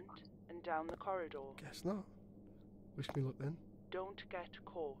apartment and down the corridor. Guess not. Wish me luck then. Don't get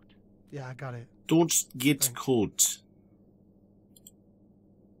caught. Yeah, I got it. Don't get Thanks. caught.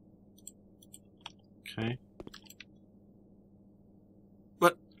 Okay.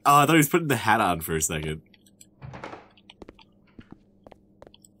 What? Oh, I thought he was putting the hat on for a second.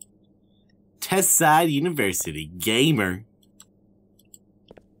 Testside University Gamer.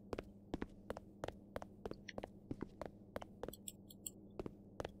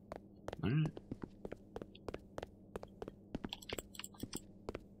 Alright.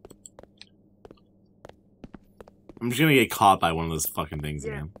 I'm just gonna get caught by one of those fucking things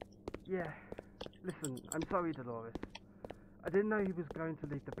again. Yeah. Listen, I'm sorry, Dolores. I didn't know he was going to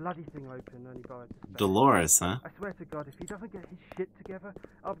leave the bloody thing open only by suspect. Dolores, huh? I swear to God, if he doesn't get his shit together,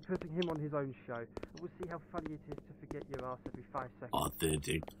 I'll be putting him on his own show. And we'll see how funny it is to forget your ass every 5 seconds.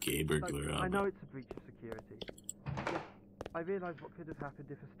 Authentic gay burglar. I know it's a breach of security. Yes, I realise what could have happened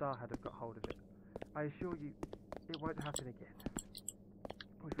if a star had have got hold of it. I assure you, it won't happen again.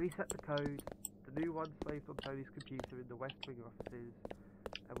 We've reset the code, the new one's saved on Tony's computer in the West Wing offices,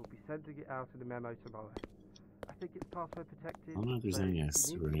 and we'll be sending it out in a memo tomorrow. I think it's password protected. I don't know if there's so any if you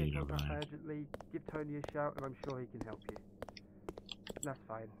serenade need to get over contact there. urgently, give Tony a shout and I'm sure he can help you. That's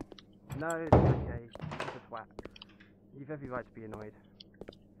fine. No, it's okay. He's a twat. You've every right to be annoyed.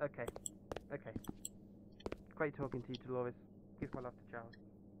 Okay. Okay. Great talking to you, Dolores. Give my love to Charles.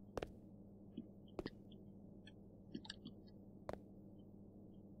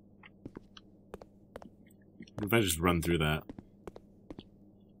 What if I just run through that?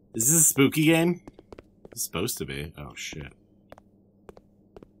 Is this a spooky game? It's supposed to be. Oh, shit.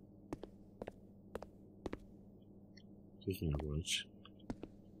 Speaking of which...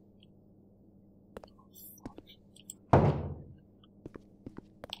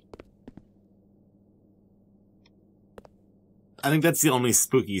 I think that's the only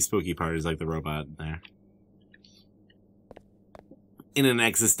spooky part is like the robot there. In an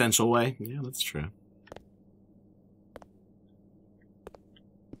existential way. Yeah, that's true.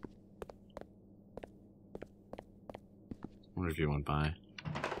 I wonder if you went by.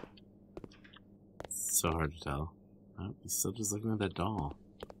 It's so hard to tell. Oh, he's still just looking at that doll.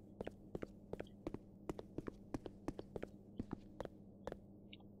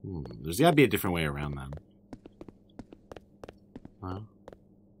 There's gotta be a different way around them. Well.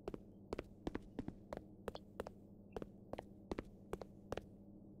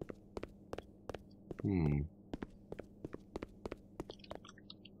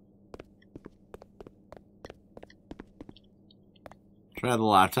 Try the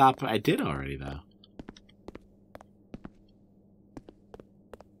laptop? I did already, though.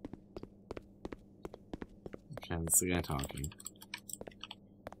 Okay, that's the guy talking.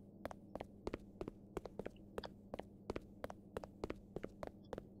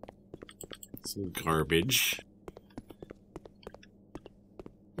 Some garbage.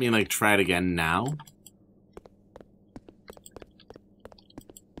 I mean, like, try it again now?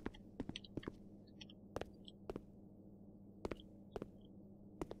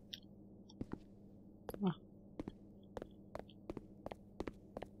 Huh.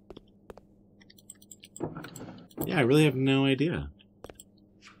 Yeah, I really have no idea.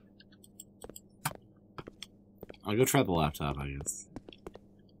 I'll go try the laptop, I guess.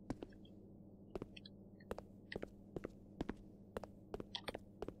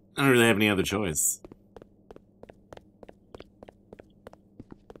 I don't really have any other choice.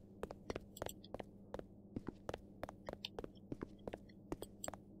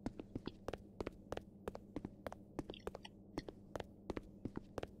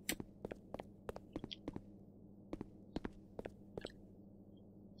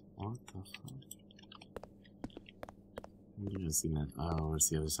 What the fuck? I'm gonna see that. Oh, where's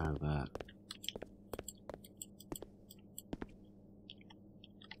the other side of that?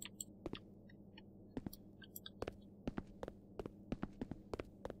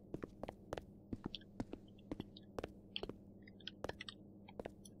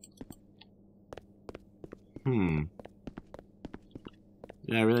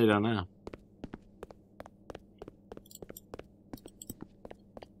 Yeah, I really don't know.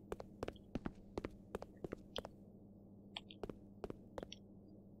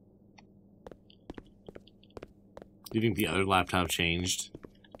 Do you think the other laptop changed?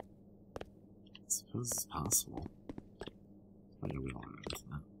 I suppose it's possible. I don't really want to know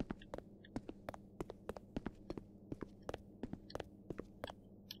that.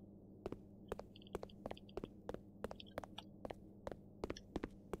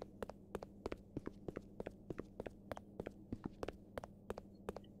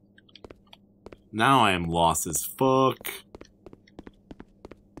 Now I am lost as fuck.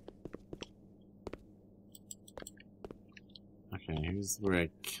 Okay, here's where I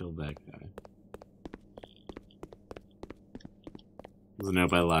killed that guy. Was a note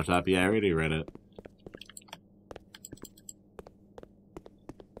by the laptop? Yeah, I already read it.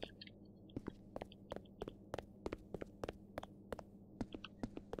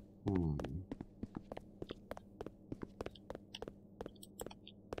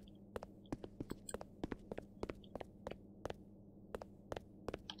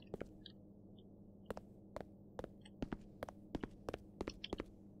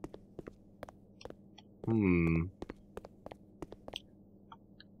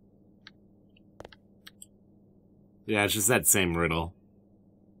 Yeah, it's just that same riddle.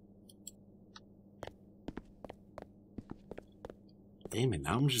 Damn it,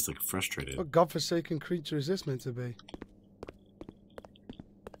 now I'm just like frustrated. What godforsaken creature is this meant to be?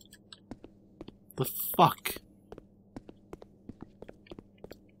 The fuck?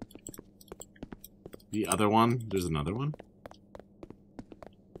 The other one? There's another one?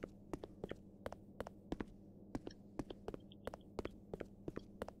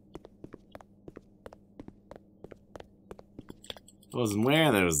 I wasn't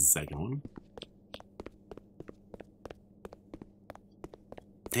aware there was a second one.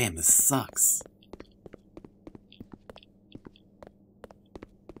 Damn, this sucks.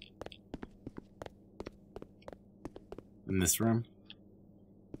 In this room?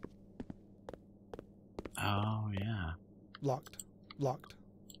 Oh, yeah. Locked. Locked.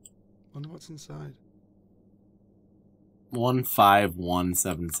 Wonder what's inside.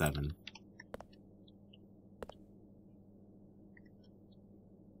 15177.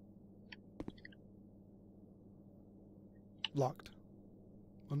 Locked.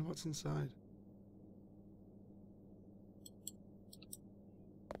 Wonder what's inside.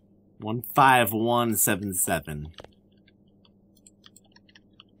 15177.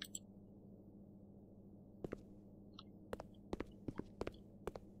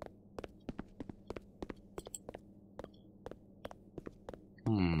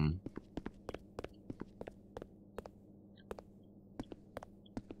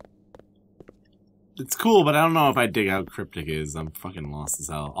 It's cool, but I don't know if I dig how cryptic it is. I'm fucking lost as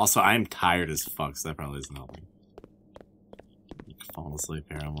hell. Also, I'm tired as fuck, so that probably isn't helping. Falling asleep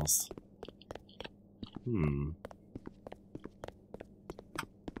here almost. I don't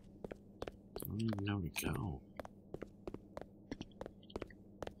even know where to go.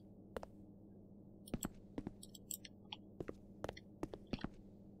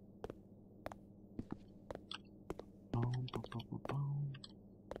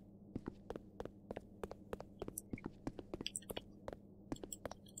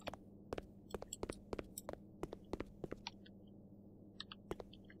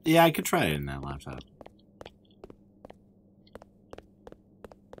 Yeah, I could try it in that laptop.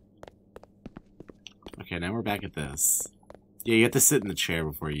 Okay, now we're back at this. Yeah, you have to sit in the chair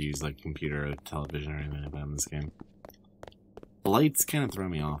before you use like computer or television or anything like that in this game. The lights kind of throw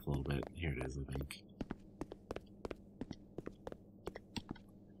me off a little bit. Here it is, I think.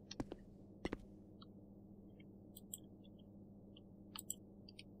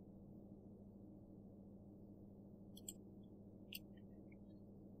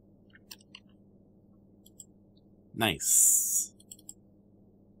 Nice.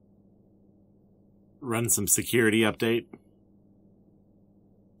 Run some security update.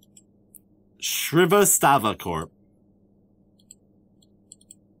 Shrivastava Corp.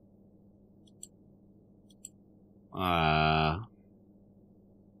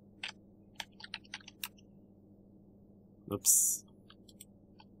 Oops.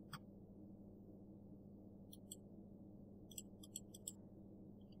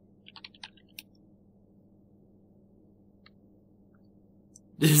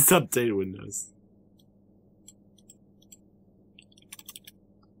 Just update Windows.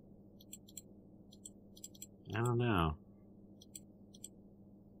 I don't know.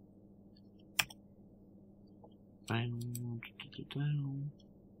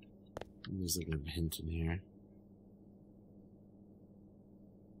 There's like a hint in here.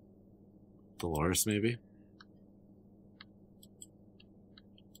 Dolores, maybe?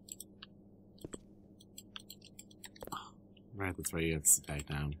 Right, that's right, you have to sit back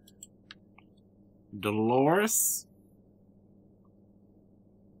down. Dolores?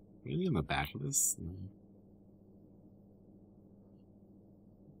 Really on the back of this? No.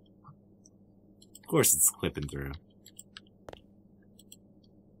 Of course it's clipping through.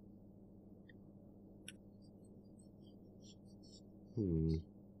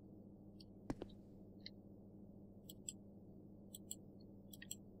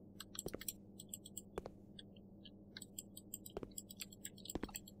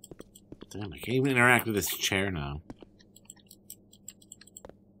 Damn, I can't even interact with this chair now.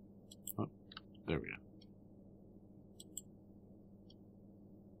 Oh, there we go.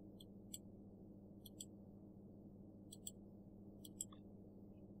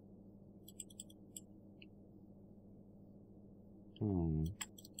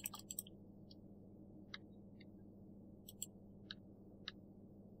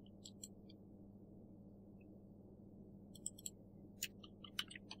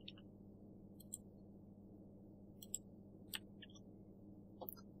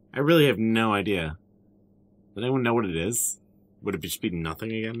 I really have no idea. Does anyone know what it is? Would it just be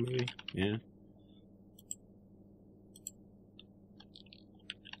nothing again, maybe? Yeah.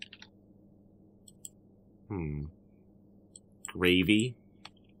 Gravy.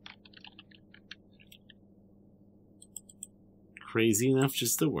 Crazy enough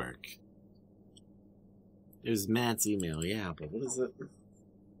just to work. It was Matt's email, yeah, but what is it?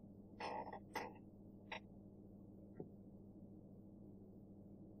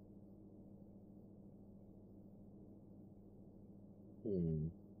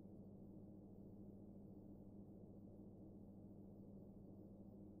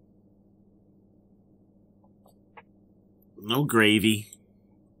 No gravy.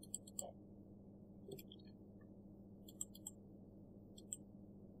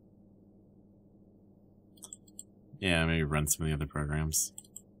 Yeah, maybe run some of the other programs.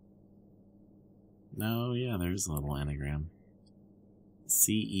 No, yeah, there's a little anagram.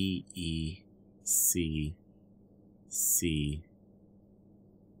 CEEC C.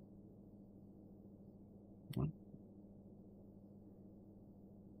 What?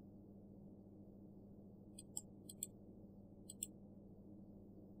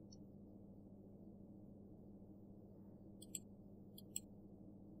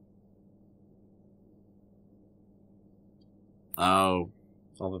 Oh,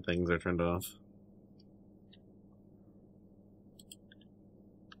 all the things are turned off.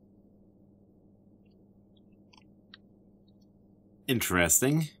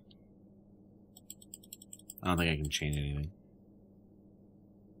 Interesting. I don't think I can change anything.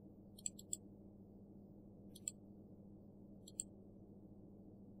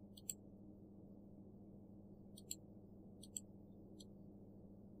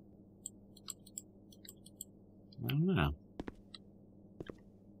 I don't know.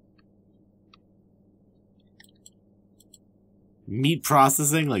 Meat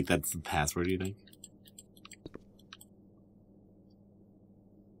processing? Like, that's the password, you think?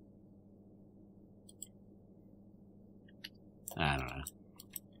 I don't know.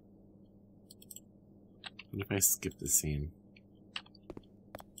 What if I skip the scene?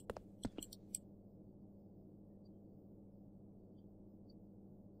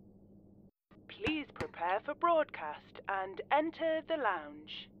 Please prepare for broadcast and enter the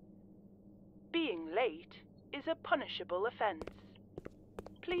lounge. Being late is a punishable offense.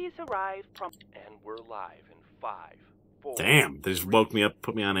 Please arrive prompt. And we're live in 5, 4. Damn, they just woke me up,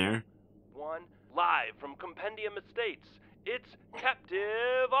 put me on air. 1. Live from Compendium Estates. It's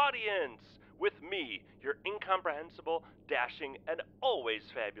Captive Audience. With me, your incomprehensible, dashing, and always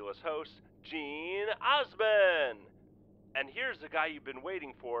fabulous host, Gene Osmond. And here's the guy you've been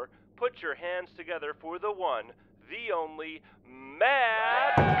waiting for. Put your hands together for the one, the only,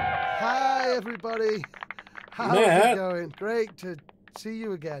 Matt. Hi, everybody. How's it going? Great to see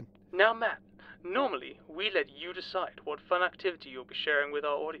you again. Now, Matt, normally we let you decide what fun activity you'll be sharing with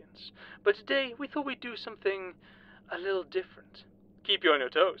our audience. But today we thought we'd do something a little different. Keep you on your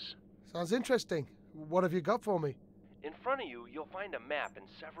toes. Sounds interesting. What have you got for me? In front of you, you'll find a map and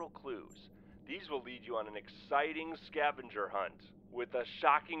several clues. These will lead you on an exciting scavenger hunt, with a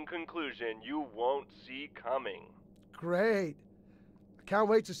shocking conclusion you won't see coming. Great. I can't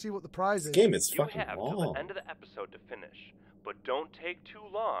wait to see what the prize This is. game is You fucking have till long. the end of the episode to finish, but don't take too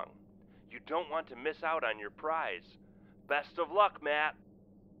long. You don't want to miss out on your prize. Best of luck, Matt.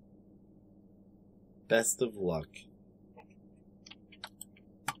 Best of luck.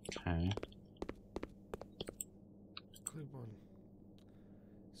 Okay. Clue 1.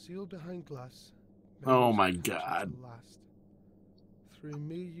 Sealed behind glass. Oh memories my attached to God. the last. Through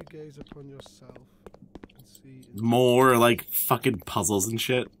me you gaze upon yourself and see... More, like, fucking puzzles and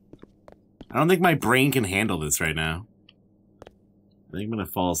shit. I don't think my brain can handle this right now. I think I'm gonna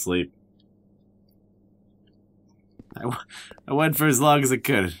fall asleep. I went for as long as I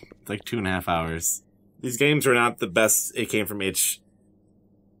could. It's like 2.5 hours. These games are not the best It Came From Itch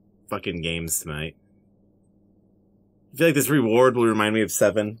fucking games tonight. I feel like this reward will remind me of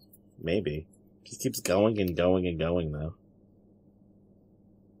 7. Maybe. Just keeps going and going and going, though.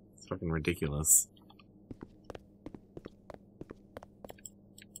 It's fucking ridiculous.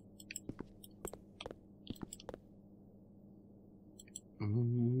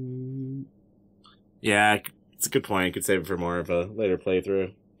 Yeah, it's a good point. I could save it for more of a later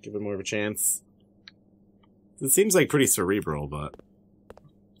playthrough. Give it more of a chance. It seems like pretty cerebral, but...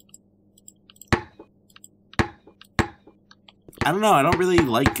 I don't know, I don't really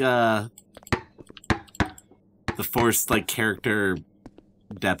like, the forced, like, character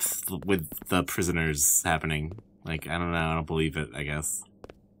depth with the prisoners happening. Like, I don't know, I don't believe it, I guess.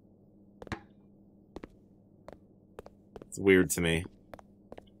 It's weird to me.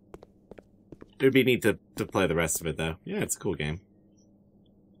 It would be neat to play the rest of it, though. Yeah, it's a cool game.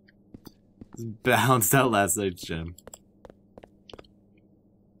 It's balanced out last night's gem.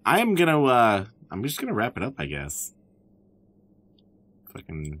 I'm just gonna wrap it up, I guess.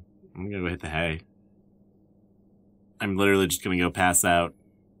 I'm gonna go hit the hay. I'm literally just gonna go pass out.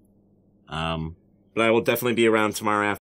 But I will definitely be around tomorrow afternoon.